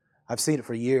 I've seen it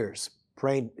for years,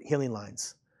 praying healing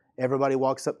lines. Everybody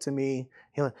walks up to me,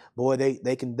 healing. Boy,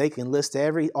 they can list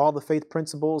all the faith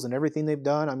principles and everything they've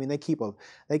done. I mean, they keep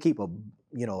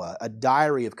a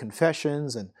diary of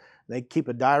confessions, and they keep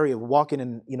a diary of walking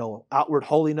in outward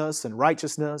holiness and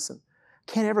righteousness. And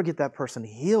can't ever get that person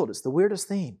healed. It's the weirdest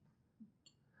thing.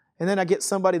 And then I get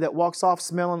somebody that walks off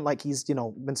smelling like he's,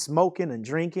 been smoking and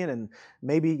drinking, and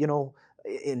maybe,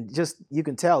 and just, you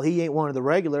can tell he ain't one of the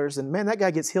regulars. And man, that guy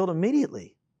gets healed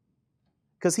immediately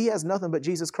because he has nothing but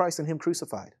Jesus Christ and him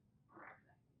crucified.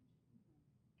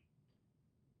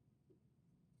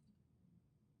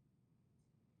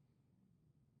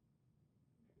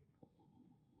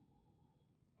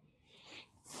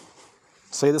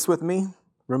 Say this with me.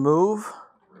 Remove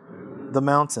the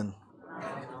mountain.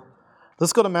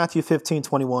 Let's go to Matthew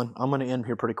 15:21. I'm going to end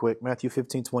here pretty quick. Matthew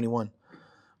 15:21.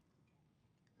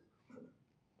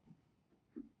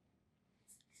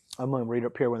 I'm going to read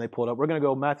up here when they pull it up. We're going to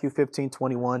go Matthew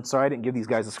 15:21. Sorry, I didn't give these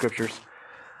guys the scriptures.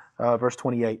 Verse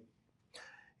 28.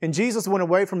 And Jesus went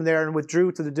away from there and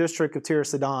withdrew to the district of Tyre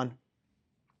Sidon.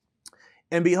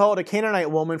 And behold, a Canaanite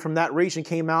woman from that region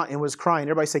came out and was crying.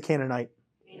 Everybody say Canaanite.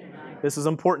 Canaanite. This is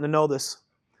important to know this.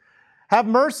 Have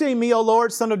mercy on me, O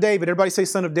Lord, son of David. Everybody say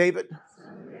son of David.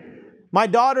 Son of David. My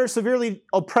daughter is severely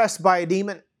oppressed by a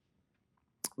demon.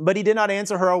 But he did not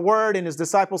answer her a word, and his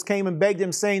disciples came and begged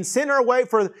him, saying, send her away,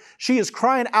 for she is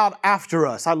crying out after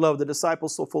us. I love the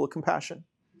disciples, so full of compassion.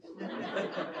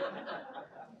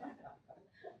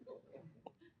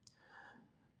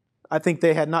 I think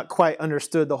they had not quite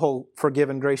understood the whole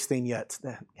forgiven grace thing yet.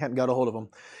 They hadn't got a hold of them.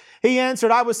 He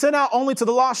answered, I was sent out only to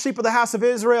the lost sheep of the house of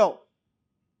Israel.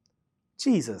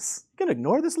 Jesus, you gonna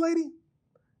ignore this lady?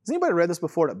 Has anybody read this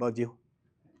before that bugged you?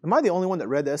 Am I the only one that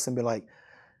read this and be like,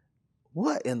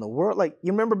 what in the world? Like,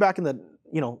 you remember back in the,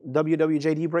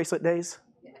 WWJD bracelet days?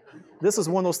 This is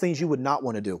one of those things you would not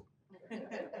want to do.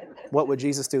 What would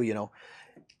Jesus do,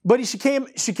 But she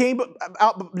came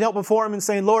out, knelt before him and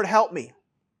saying, Lord, help me.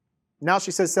 Now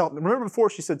she says, help me. Remember before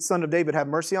she said, Son of David, have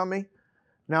mercy on me?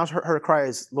 Now her cry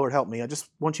is, Lord, help me. I just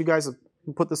want you guys to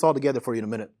put this all together for you in a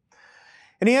minute.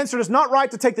 And he answered, it's not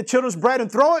right to take the children's bread and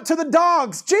throw it to the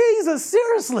dogs. Jesus,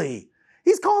 seriously.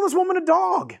 He's calling this woman a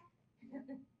dog.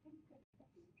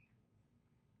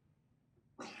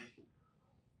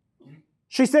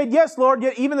 She said, yes, Lord,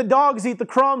 yet even the dogs eat the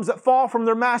crumbs that fall from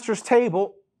their master's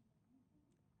table.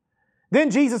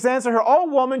 Then Jesus answered her, oh,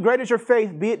 woman, great is your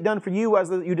faith. Be it done for you as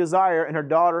you desire. And her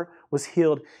daughter was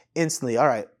healed instantly. All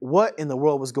right, what in the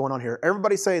world was going on here?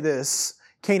 Everybody say this,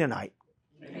 Canaanite.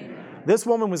 This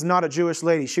woman was not a Jewish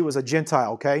lady. She was a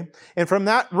Gentile, okay? And from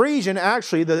that region,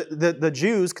 actually, the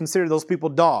Jews considered those people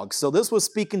dogs. So this was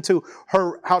speaking to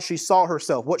her, how she saw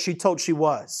herself, what she told she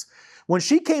was. When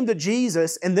she came to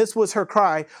Jesus, and this was her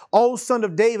cry, oh, son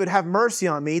of David, have mercy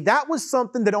on me, that was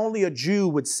something that only a Jew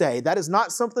would say. That is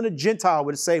not something a Gentile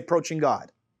would say approaching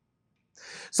God.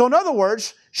 So in other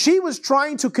words, she was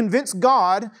trying to convince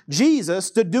God,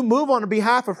 Jesus, to move on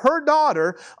behalf of her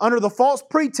daughter under the false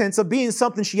pretense of being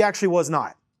something she actually was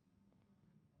not.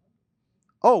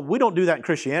 Oh, we don't do that in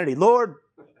Christianity. Lord,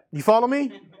 you follow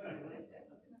me?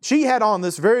 She had on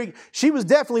she was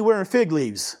definitely wearing fig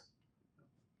leaves.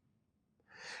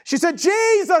 She said,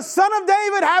 Jesus, son of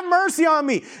David, have mercy on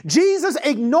me. Jesus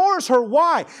ignores her.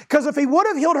 Why? Because if he would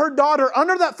have healed her daughter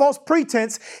under that false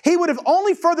pretense, he would have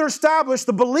only further established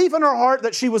the belief in her heart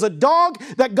that she was a dog,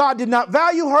 that God did not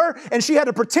value her, and she had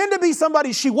to pretend to be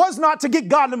somebody she was not to get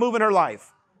God to move in her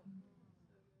life.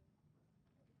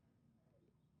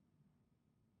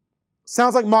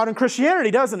 Sounds like modern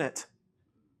Christianity, doesn't it?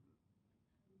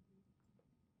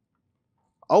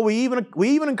 Oh, we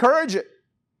even encourage it.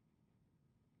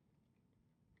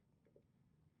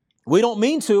 We don't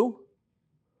mean to.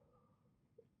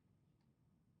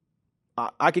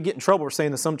 I could get in trouble for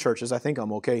saying to some churches, I think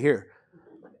I'm okay here.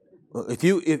 If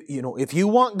you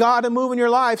want God to move in your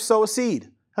life, sow a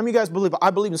seed. How many of you guys believe? I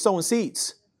believe in sowing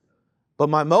seeds. But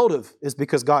my motive is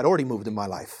because God already moved in my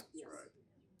life.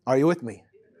 Are you with me?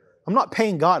 I'm not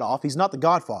paying God off. He's not the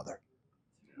Godfather.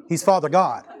 He's Father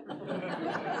God.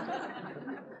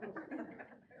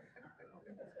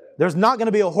 There's not going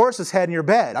to be a horse's head in your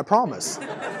bed, I promise.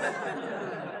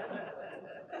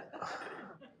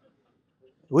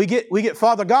 We get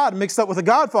Father God mixed up with a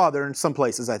Godfather in some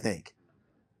places, I think.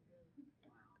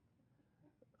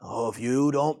 Oh, if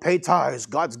you don't pay tithes,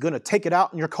 God's going to take it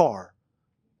out in your car.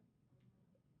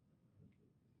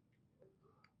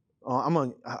 I'm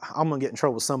going to get in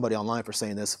trouble with somebody online for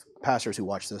saying this, pastors who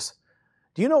watch this.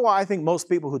 Do you know why I think most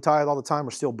people who tithe all the time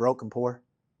are still broke and poor?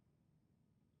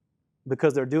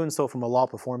 Because they're doing so from a law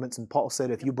performance. And Paul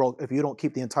said, if you don't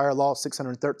keep the entire law,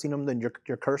 613 of them, then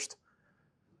you're cursed.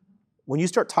 When you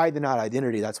start tithing out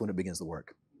identity, that's when it begins to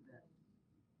work.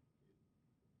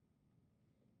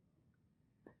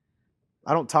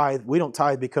 We don't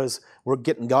tithe because we're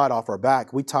getting God off our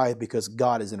back. We tithe because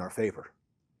God is in our favor.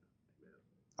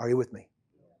 Are you with me?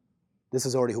 This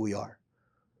is already who we are.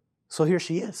 So here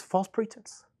she is, false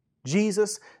pretense.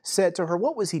 Jesus said to her,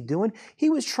 what was he doing? He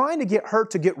was trying to get her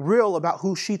to get real about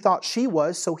who she thought she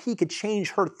was so he could change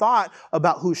her thought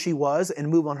about who she was and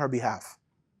move on her behalf.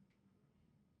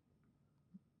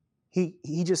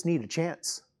 He just needed a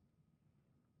chance.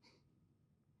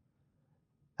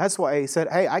 That's why he said,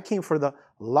 hey, I came for the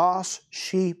lost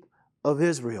sheep of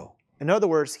Israel. In other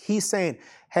words, he's saying,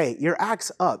 hey, your act's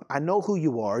up. I know who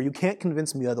you are. You can't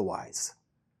convince me otherwise.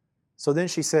 So then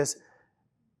she says,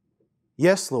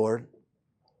 yes, Lord,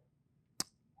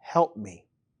 help me.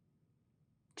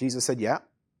 Jesus said, yeah.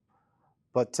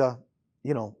 But,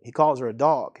 he calls her a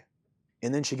dog.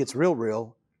 And then she gets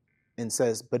real and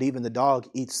says, but even the dog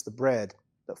eats the bread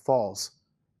that falls,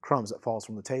 crumbs that falls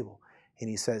from the table. And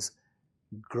he says,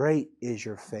 great is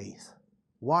your faith.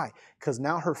 Why? Because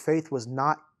now her faith was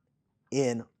not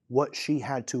in what she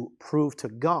had to prove to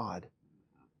God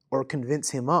or convince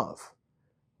him of,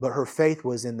 but her faith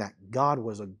was in that God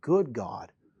was a good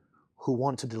God who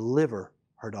wanted to deliver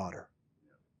her daughter.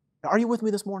 Are you with me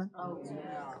this morning? Oh, yeah.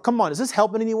 Come on, is this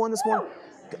helping anyone this morning?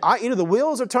 Either the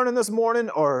wheels are turning this morning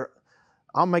or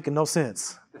I'm making no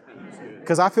sense.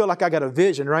 Because I feel like I got a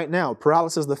vision right now.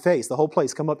 Paralysis of the face. The whole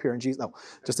place come up here and Jesus. No,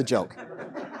 just a joke.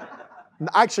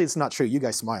 Actually, it's not true. You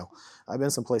guys smile. I've been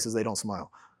some places they don't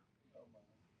smile.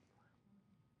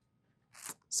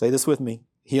 Say this with me.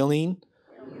 Healing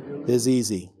is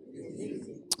easy.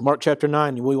 Mark chapter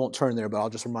 9, we won't turn there, but I'll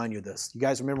just remind you of this. You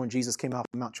guys remember when Jesus came out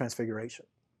from Mount Transfiguration?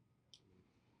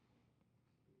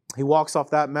 He walks off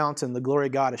that mountain, the glory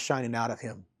of God is shining out of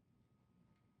him.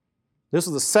 This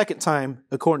was the second time,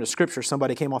 according to Scripture,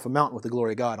 somebody came off a mountain with the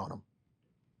glory of God on them.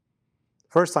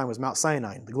 First time was Mount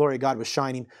Sinai. The glory of God was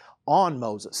shining on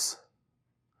Moses.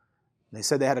 They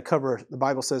said they had to cover, the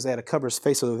Bible says they had to cover his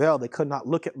face with a veil. They could not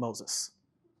look at Moses.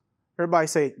 Everybody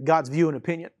say God's view and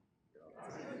opinion.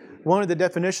 One of the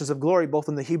definitions of glory, both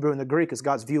in the Hebrew and the Greek, is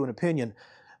God's view and opinion.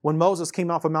 When Moses came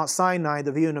off of Mount Sinai,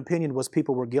 the view and opinion was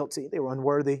people were guilty. They were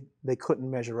unworthy. They couldn't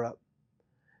measure up.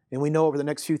 And we know over the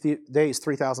next few days,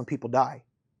 3,000 people die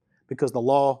because the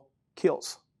law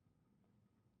kills.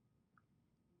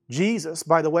 Jesus,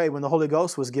 by the way, when the Holy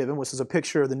Ghost was given, which is a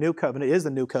picture of the new covenant, is the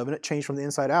new covenant, changed from the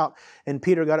inside out, and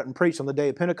Peter got up and preached on the day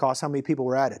of Pentecost, how many people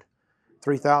were added?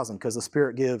 3,000, because the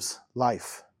Spirit gives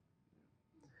life.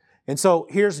 And so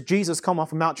here's Jesus come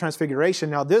off of Mount Transfiguration.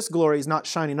 Now this glory is not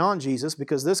shining on Jesus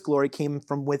because this glory came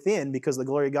from within, because the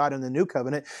glory of God in the new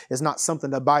covenant is not something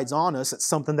that abides on us. It's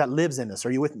something that lives in us.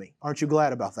 Are you with me? Aren't you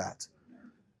glad about that?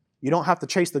 You don't have to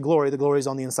chase the glory. The glory is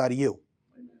on the inside of you.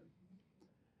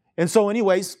 And so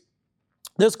anyways,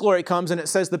 this glory comes and it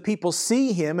says the people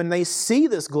see him and they see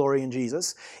this glory in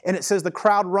Jesus. And it says the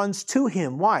crowd runs to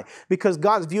him. Why? Because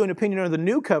God's view and opinion of the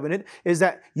new covenant is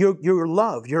that you're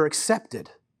loved, you're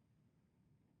accepted.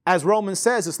 As Romans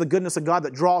says, it's the goodness of God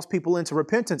that draws people into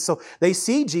repentance. So they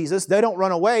see Jesus, they don't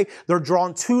run away, they're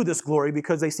drawn to this glory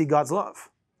because they see God's love.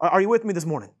 Are you with me this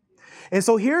morning? And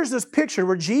so here's this picture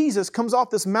where Jesus comes off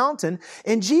this mountain,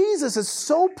 and Jesus is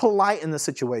so polite in the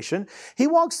situation. He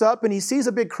walks up and he sees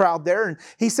a big crowd there, and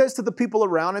he says to the people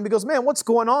around him, he goes, man, what's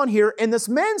going on here? And this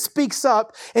man speaks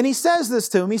up and he says this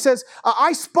to him. He says,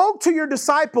 I spoke to your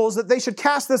disciples that they should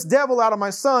cast this devil out of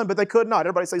my son, but they could not.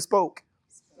 Everybody say spoke.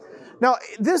 Now,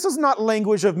 this is not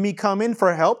language of me coming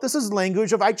for help. This is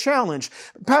language of I challenge.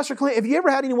 Pastor Clint, have you ever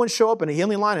had anyone show up in a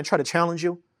healing line and try to challenge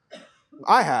you?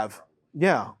 I have.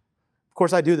 Yeah. Of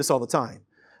course, I do this all the time.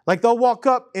 Like they'll walk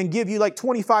up and give you like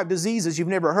 25 diseases you've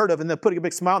never heard of, and they'll put a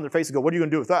big smile on their face and go, what are you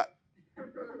going to do with that?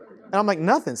 And I'm like,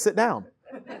 nothing. Sit down.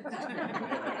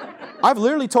 I've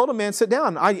literally told a man, sit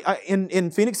down.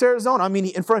 In Phoenix, Arizona, I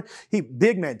mean, he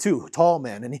big man too, tall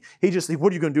man. And he just,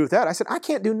 what are you going to do with that? I said, I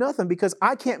can't do nothing because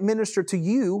I can't minister to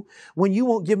you when you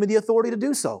won't give me the authority to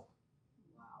do so.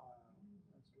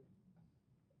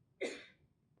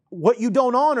 What you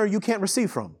don't honor, you can't receive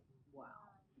from.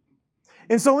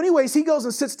 And so anyways, he goes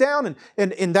and sits down,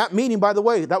 and in that meeting, by the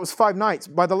way, that was 5 nights.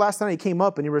 By the last night, he came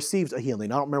up and he received a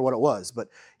healing. I don't remember what it was, but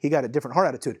he got a different heart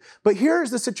attitude. But here's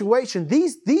the situation.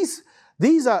 This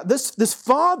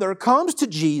father comes to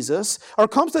Jesus, or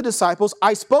comes to the disciples.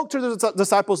 I spoke to the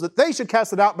disciples that they should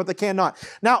cast it out, but they cannot.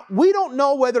 Now, we don't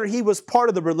know whether he was part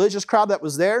of the religious crowd that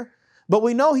was there, but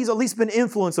we know he's at least been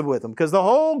influenced with them because the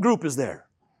whole group is there.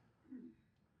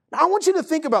 Now, I want you to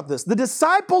think about this. The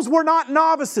disciples were not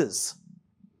novices.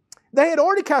 They had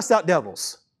already cast out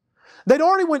devils. They'd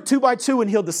already went 2 by 2 and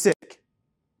healed the sick.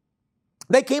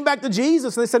 They came back to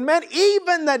Jesus and they said, man,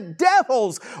 even the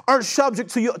devils are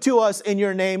subject to us in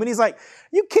your name. And he's like,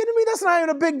 you kidding me? That's not even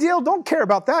a big deal. Don't care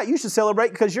about that. You should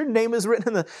celebrate because your name is written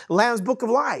in the Lamb's Book of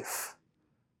Life.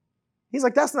 He's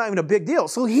like, that's not even a big deal.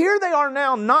 So here they are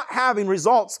now not having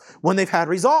results when they've had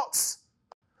results.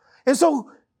 And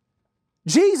so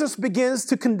Jesus begins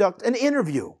to conduct an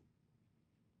interview.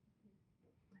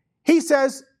 He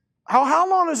says, how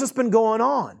long has this been going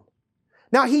on?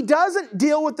 Now, he doesn't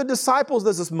deal with the disciples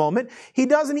at this moment. He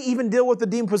doesn't even deal with the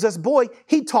demon-possessed boy.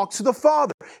 He talks to the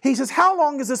Father. He says, how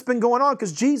long has this been going on?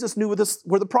 Because Jesus knew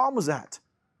where the problem was at.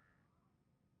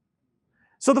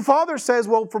 So the Father says,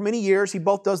 well, for many years, he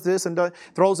both does this and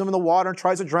throws him in the water and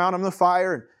tries to drown him in the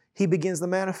fire. And he begins to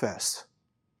manifest.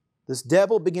 This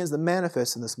devil begins to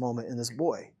manifest in this moment in this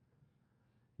boy.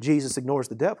 Jesus ignores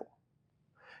the devil.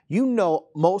 You know,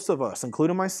 most of us,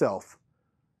 including myself,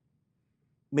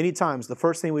 many times the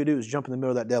first thing we do is jump in the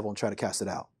middle of that devil and try to cast it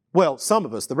out. Well, some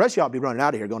of us, the rest of y'all be running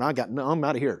out of here going, I'm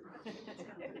out of here.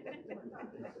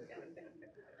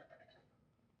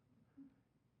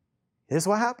 This is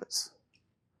what happens.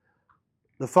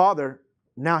 The Father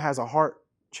now has a heart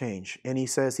change. And he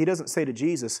doesn't say to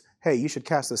Jesus, hey, you should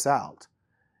cast this out.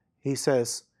 He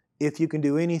says, if you can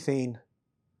do anything,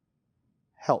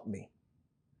 help me.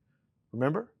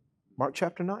 Remember? Mark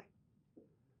chapter 9.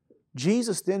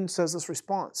 Jesus then says this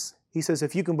response. He says,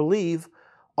 if you can believe,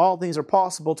 all things are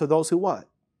possible to those who what?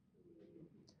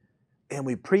 And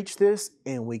we preach this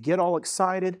and we get all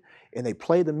excited and they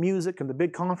play the music in the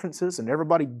big conferences and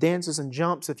everybody dances and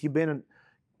jumps if you've been in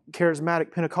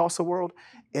charismatic Pentecostal world.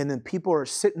 And then people are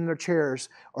sitting in their chairs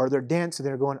or they're dancing.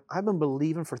 They're going, I've been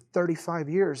believing for 35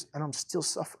 years and I'm still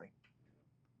suffering.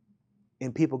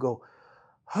 And people go,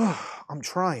 oh, I'm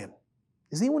trying.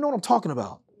 Does anyone know what I'm talking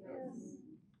about? Yes.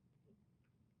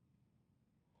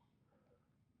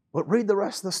 But read the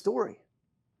rest of the story.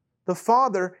 The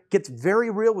Father gets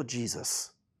very real with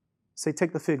Jesus. Say,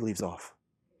 take the fig leaves off.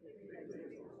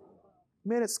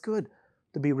 Man, it's good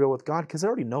to be real with God because he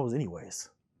already knows anyways.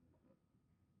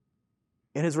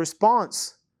 And his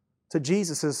response to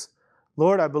Jesus is,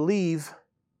 Lord, I believe,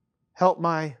 help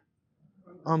my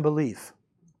unbelief.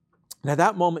 And at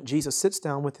that moment, Jesus sits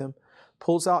down with him,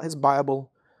 pulls out his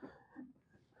Bible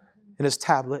and his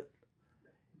tablet,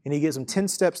 and he gives him 10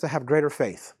 steps to have greater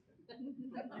faith.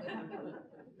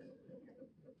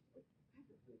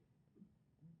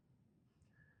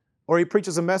 Or he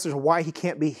preaches a message of why he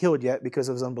can't be healed yet because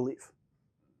of his unbelief.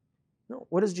 No,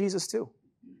 what does Jesus do?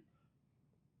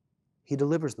 He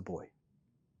delivers the boy.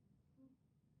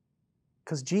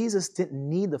 Because Jesus didn't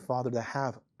need the Father to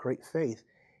have great faith.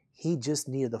 He just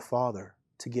needed the Father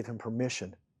to give him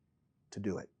permission to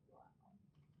do it.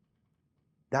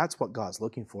 That's what God's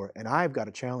looking for. And I've got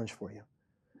a challenge for you.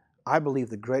 I believe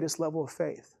the greatest level of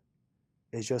faith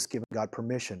is just giving God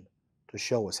permission to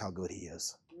show us how good he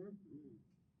is.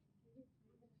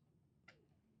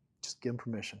 Just give him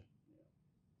permission.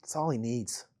 That's all he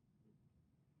needs.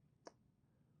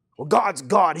 Well, God's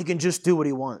God. He can just do what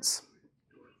he wants.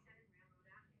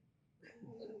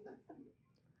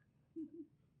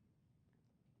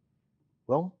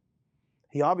 Well,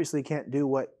 he obviously can't do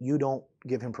what you don't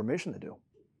give him permission to do.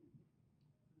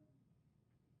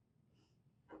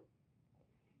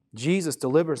 Jesus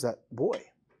delivers that boy.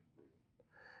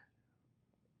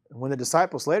 And when the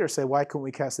disciples later say, why couldn't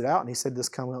we cast it out? And he said, this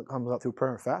comes out through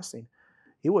prayer and fasting.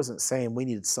 He wasn't saying we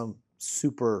needed some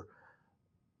super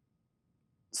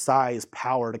size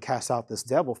power to cast out this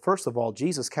devil. First of all,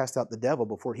 Jesus cast out the devil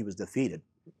before he was defeated.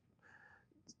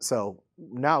 So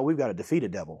now we've got a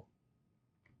defeated devil.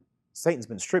 Satan's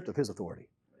been stripped of his authority.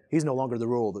 He's no longer the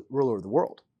ruler of the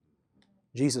world.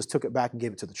 Jesus took it back and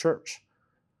gave it to the church.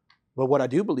 But what I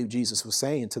do believe Jesus was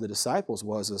saying to the disciples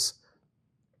was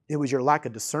it was your lack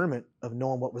of discernment of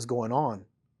knowing what was going on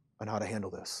and how to handle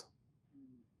this.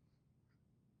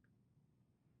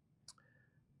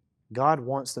 God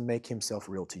wants to make himself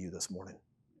real to you this morning.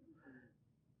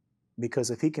 Because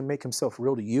if he can make himself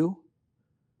real to you,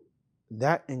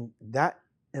 that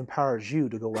empowers you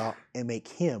to go out and make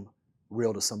him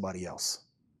real to somebody else.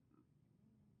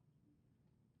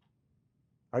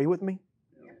 Are you with me?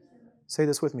 Yes. Say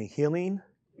this with me. Healing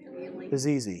is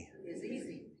easy.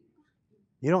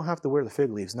 You don't have to wear the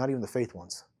fig leaves, not even the faith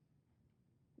ones.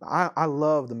 I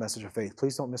love the message of faith.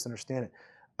 Please don't misunderstand it.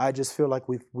 I just feel like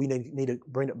we need to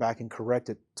bring it back and correct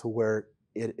it to where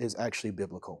it is actually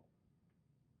biblical.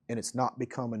 And it's not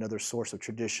become another source of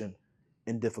tradition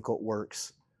in difficult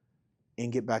works.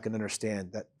 And get back and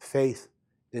understand that faith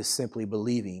is simply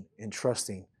believing and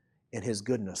trusting in his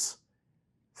goodness.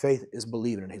 Faith is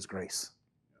believing in his grace.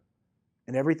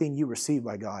 And everything you receive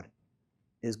by God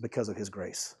is because of his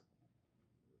grace.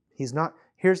 He's not,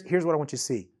 here's what I want you to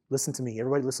see. Listen to me.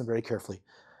 Everybody listen very carefully.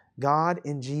 God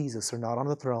and Jesus are not on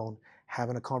the throne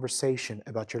having a conversation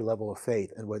about your level of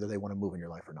faith and whether they want to move in your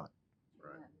life or not.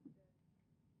 Right.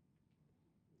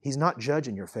 He's not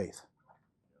judging your faith.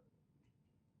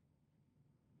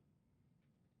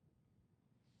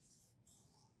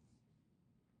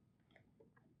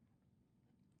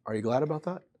 Are you glad about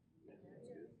that?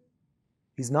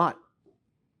 He's not.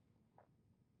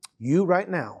 You right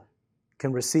now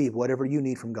can receive whatever you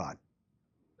need from God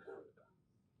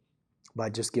by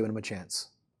just giving him a chance.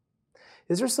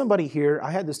 Is there somebody here?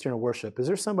 I had this during worship. Is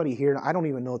there somebody here? I don't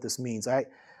even know what this means.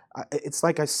 It's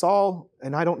like I saw,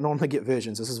 and I don't normally get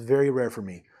visions. This is very rare for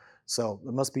me. So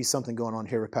there must be something going on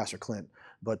here with Pastor Clint.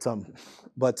 But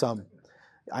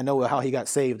I know how he got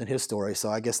saved in his story, so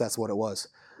I guess that's what it was.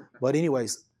 But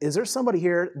anyways, Is there somebody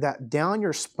here that down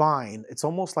your spine, it's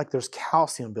almost like there's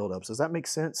calcium buildups? Does that make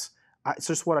sense? It's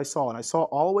just what I saw. And I saw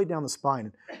all the way down the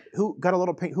spine. Who got a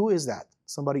little pain? Who is that?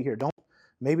 Somebody here.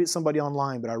 Maybe it's somebody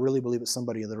online, but I really believe it's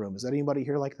somebody in the room. Is that anybody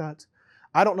here like that?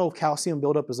 I don't know if calcium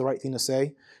buildup is the right thing to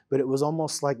say, but it was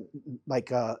almost like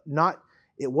not,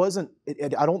 it wasn't,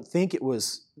 I don't think it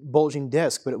was bulging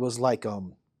disc, but it was like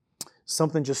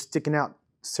something just sticking out,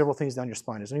 several things down your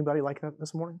spine. Is anybody like that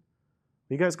this morning?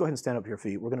 You guys go ahead and stand up to your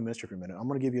feet. We're going to minister for a minute. I'm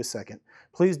going to give you a second.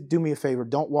 Please do me a favor.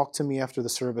 Don't walk to me after the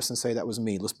service and say that was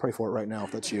me. Let's pray for it right now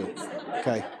if that's you.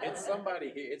 Okay. It's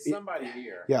somebody here. It's somebody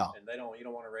here. Yeah. And you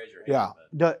don't want to raise your hand.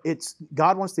 Yeah.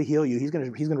 God wants to heal you. He's going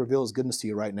to reveal His goodness to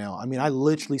you right now. I mean, I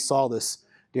literally saw this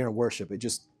during worship. It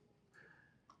just.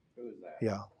 Who is that?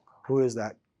 Yeah. Who is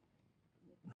that?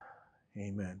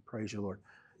 Amen. Praise you, Lord.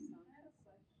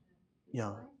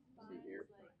 Yeah.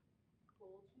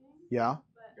 Yeah.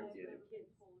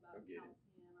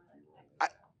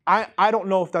 I don't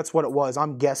know if that's what it was.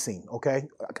 I'm guessing, okay?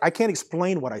 I can't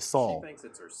explain what I saw. She thinks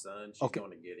it's her son. She's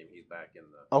going to get him. He's back in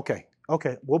the...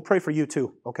 Okay. We'll pray for you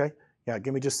too, okay? Yeah,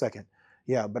 give me just a second.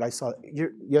 Yeah, but I saw...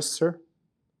 Yes, sir?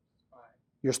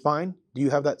 Your spine? Do you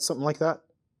have that, something like that?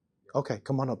 Okay,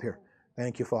 come on up here.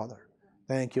 Thank you, Father.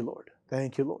 Thank you, Lord.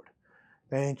 Thank you, Lord.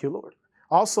 Thank you, Lord.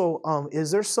 Also,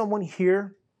 is there someone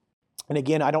here, and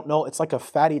again, I don't know, it's like a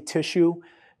fatty tissue,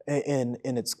 and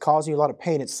it's causing you a lot of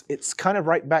pain. It's kind of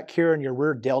right back here in your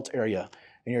rear delt area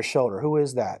in your shoulder. Who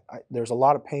is that? There's a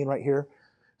lot of pain right here.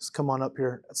 Just come on up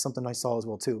here. That's something I saw as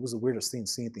well too. It was the weirdest thing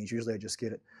seeing things. Usually I just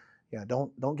get it. Yeah,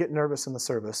 don't get nervous in the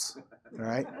service. All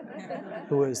right?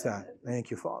 Who is that?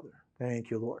 Thank you, Father. Thank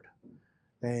you, Lord.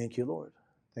 Thank you, Lord.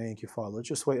 Thank you, Father. Let's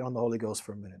just wait on the Holy Ghost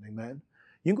for a minute. Amen.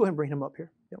 You can go ahead and bring him up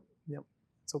here. Yep.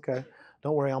 It's okay.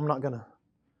 Don't worry. I'm not gonna.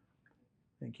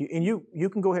 Thank you. And you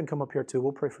can go ahead and come up here too.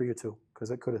 We'll pray for you too, because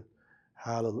it could have.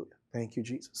 Hallelujah. Thank you,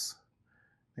 Jesus.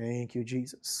 Thank you,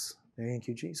 Jesus. Thank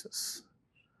you, Jesus.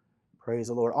 Praise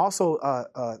the Lord. Also,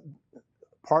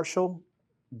 partial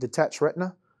detached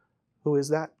retina. Who is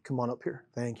that? Come on up here.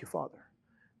 Thank you, Father.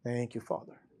 Thank you,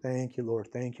 Father. Thank you, Lord.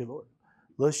 Thank you, Lord.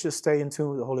 Let's just stay in tune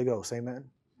with the Holy Ghost. Amen.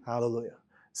 Hallelujah.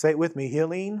 Say it with me.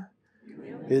 Healing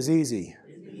is easy.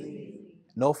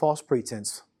 No false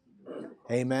pretense.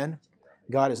 Amen.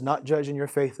 God is not judging your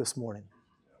faith this morning.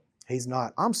 He's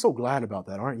not. I'm so glad about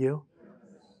that, aren't you?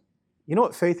 You know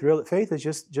what faith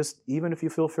is just even if you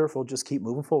feel fearful, just keep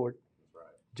moving forward.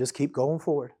 Just keep going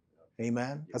forward.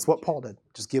 Amen. That's what Paul did.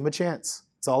 Just give him a chance.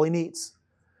 That's all he needs.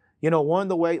 You know, when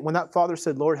that father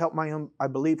said, Lord, help my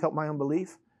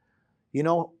unbelief. You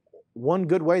know, one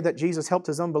good way that Jesus helped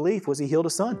his unbelief was he healed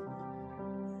his son.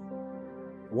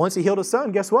 Once he healed his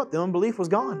son, guess what? The unbelief was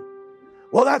gone.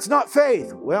 Well, that's not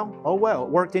faith. Well, it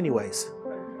worked anyways.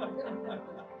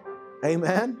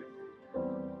 Amen.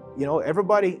 You know,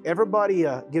 everybody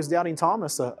gives doubting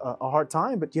Thomas a hard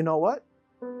time, but you know what?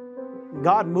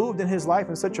 God moved in his life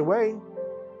in such a way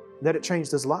that it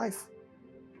changed his life.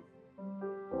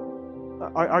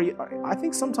 I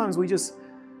think sometimes we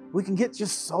can get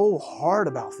just so hard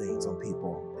about things on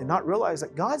people and not realize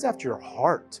that God's after your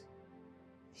heart.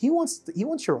 He wants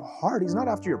your heart. He's not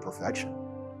after your perfection.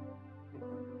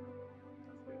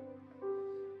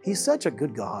 He's such a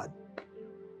good God.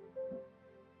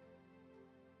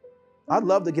 I'd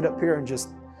love to get up here and just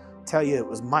tell you it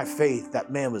was my faith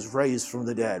that man was raised from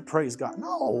the dead. Praise God.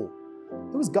 No,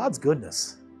 it was God's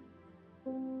goodness.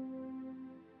 And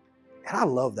I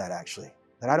love that actually,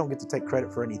 that I don't get to take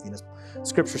credit for anything.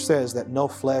 Scripture says that no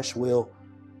flesh will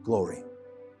glory.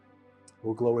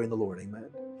 We'll glory in the Lord.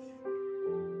 Amen.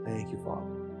 Thank you, Father.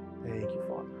 Thank you,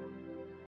 Father.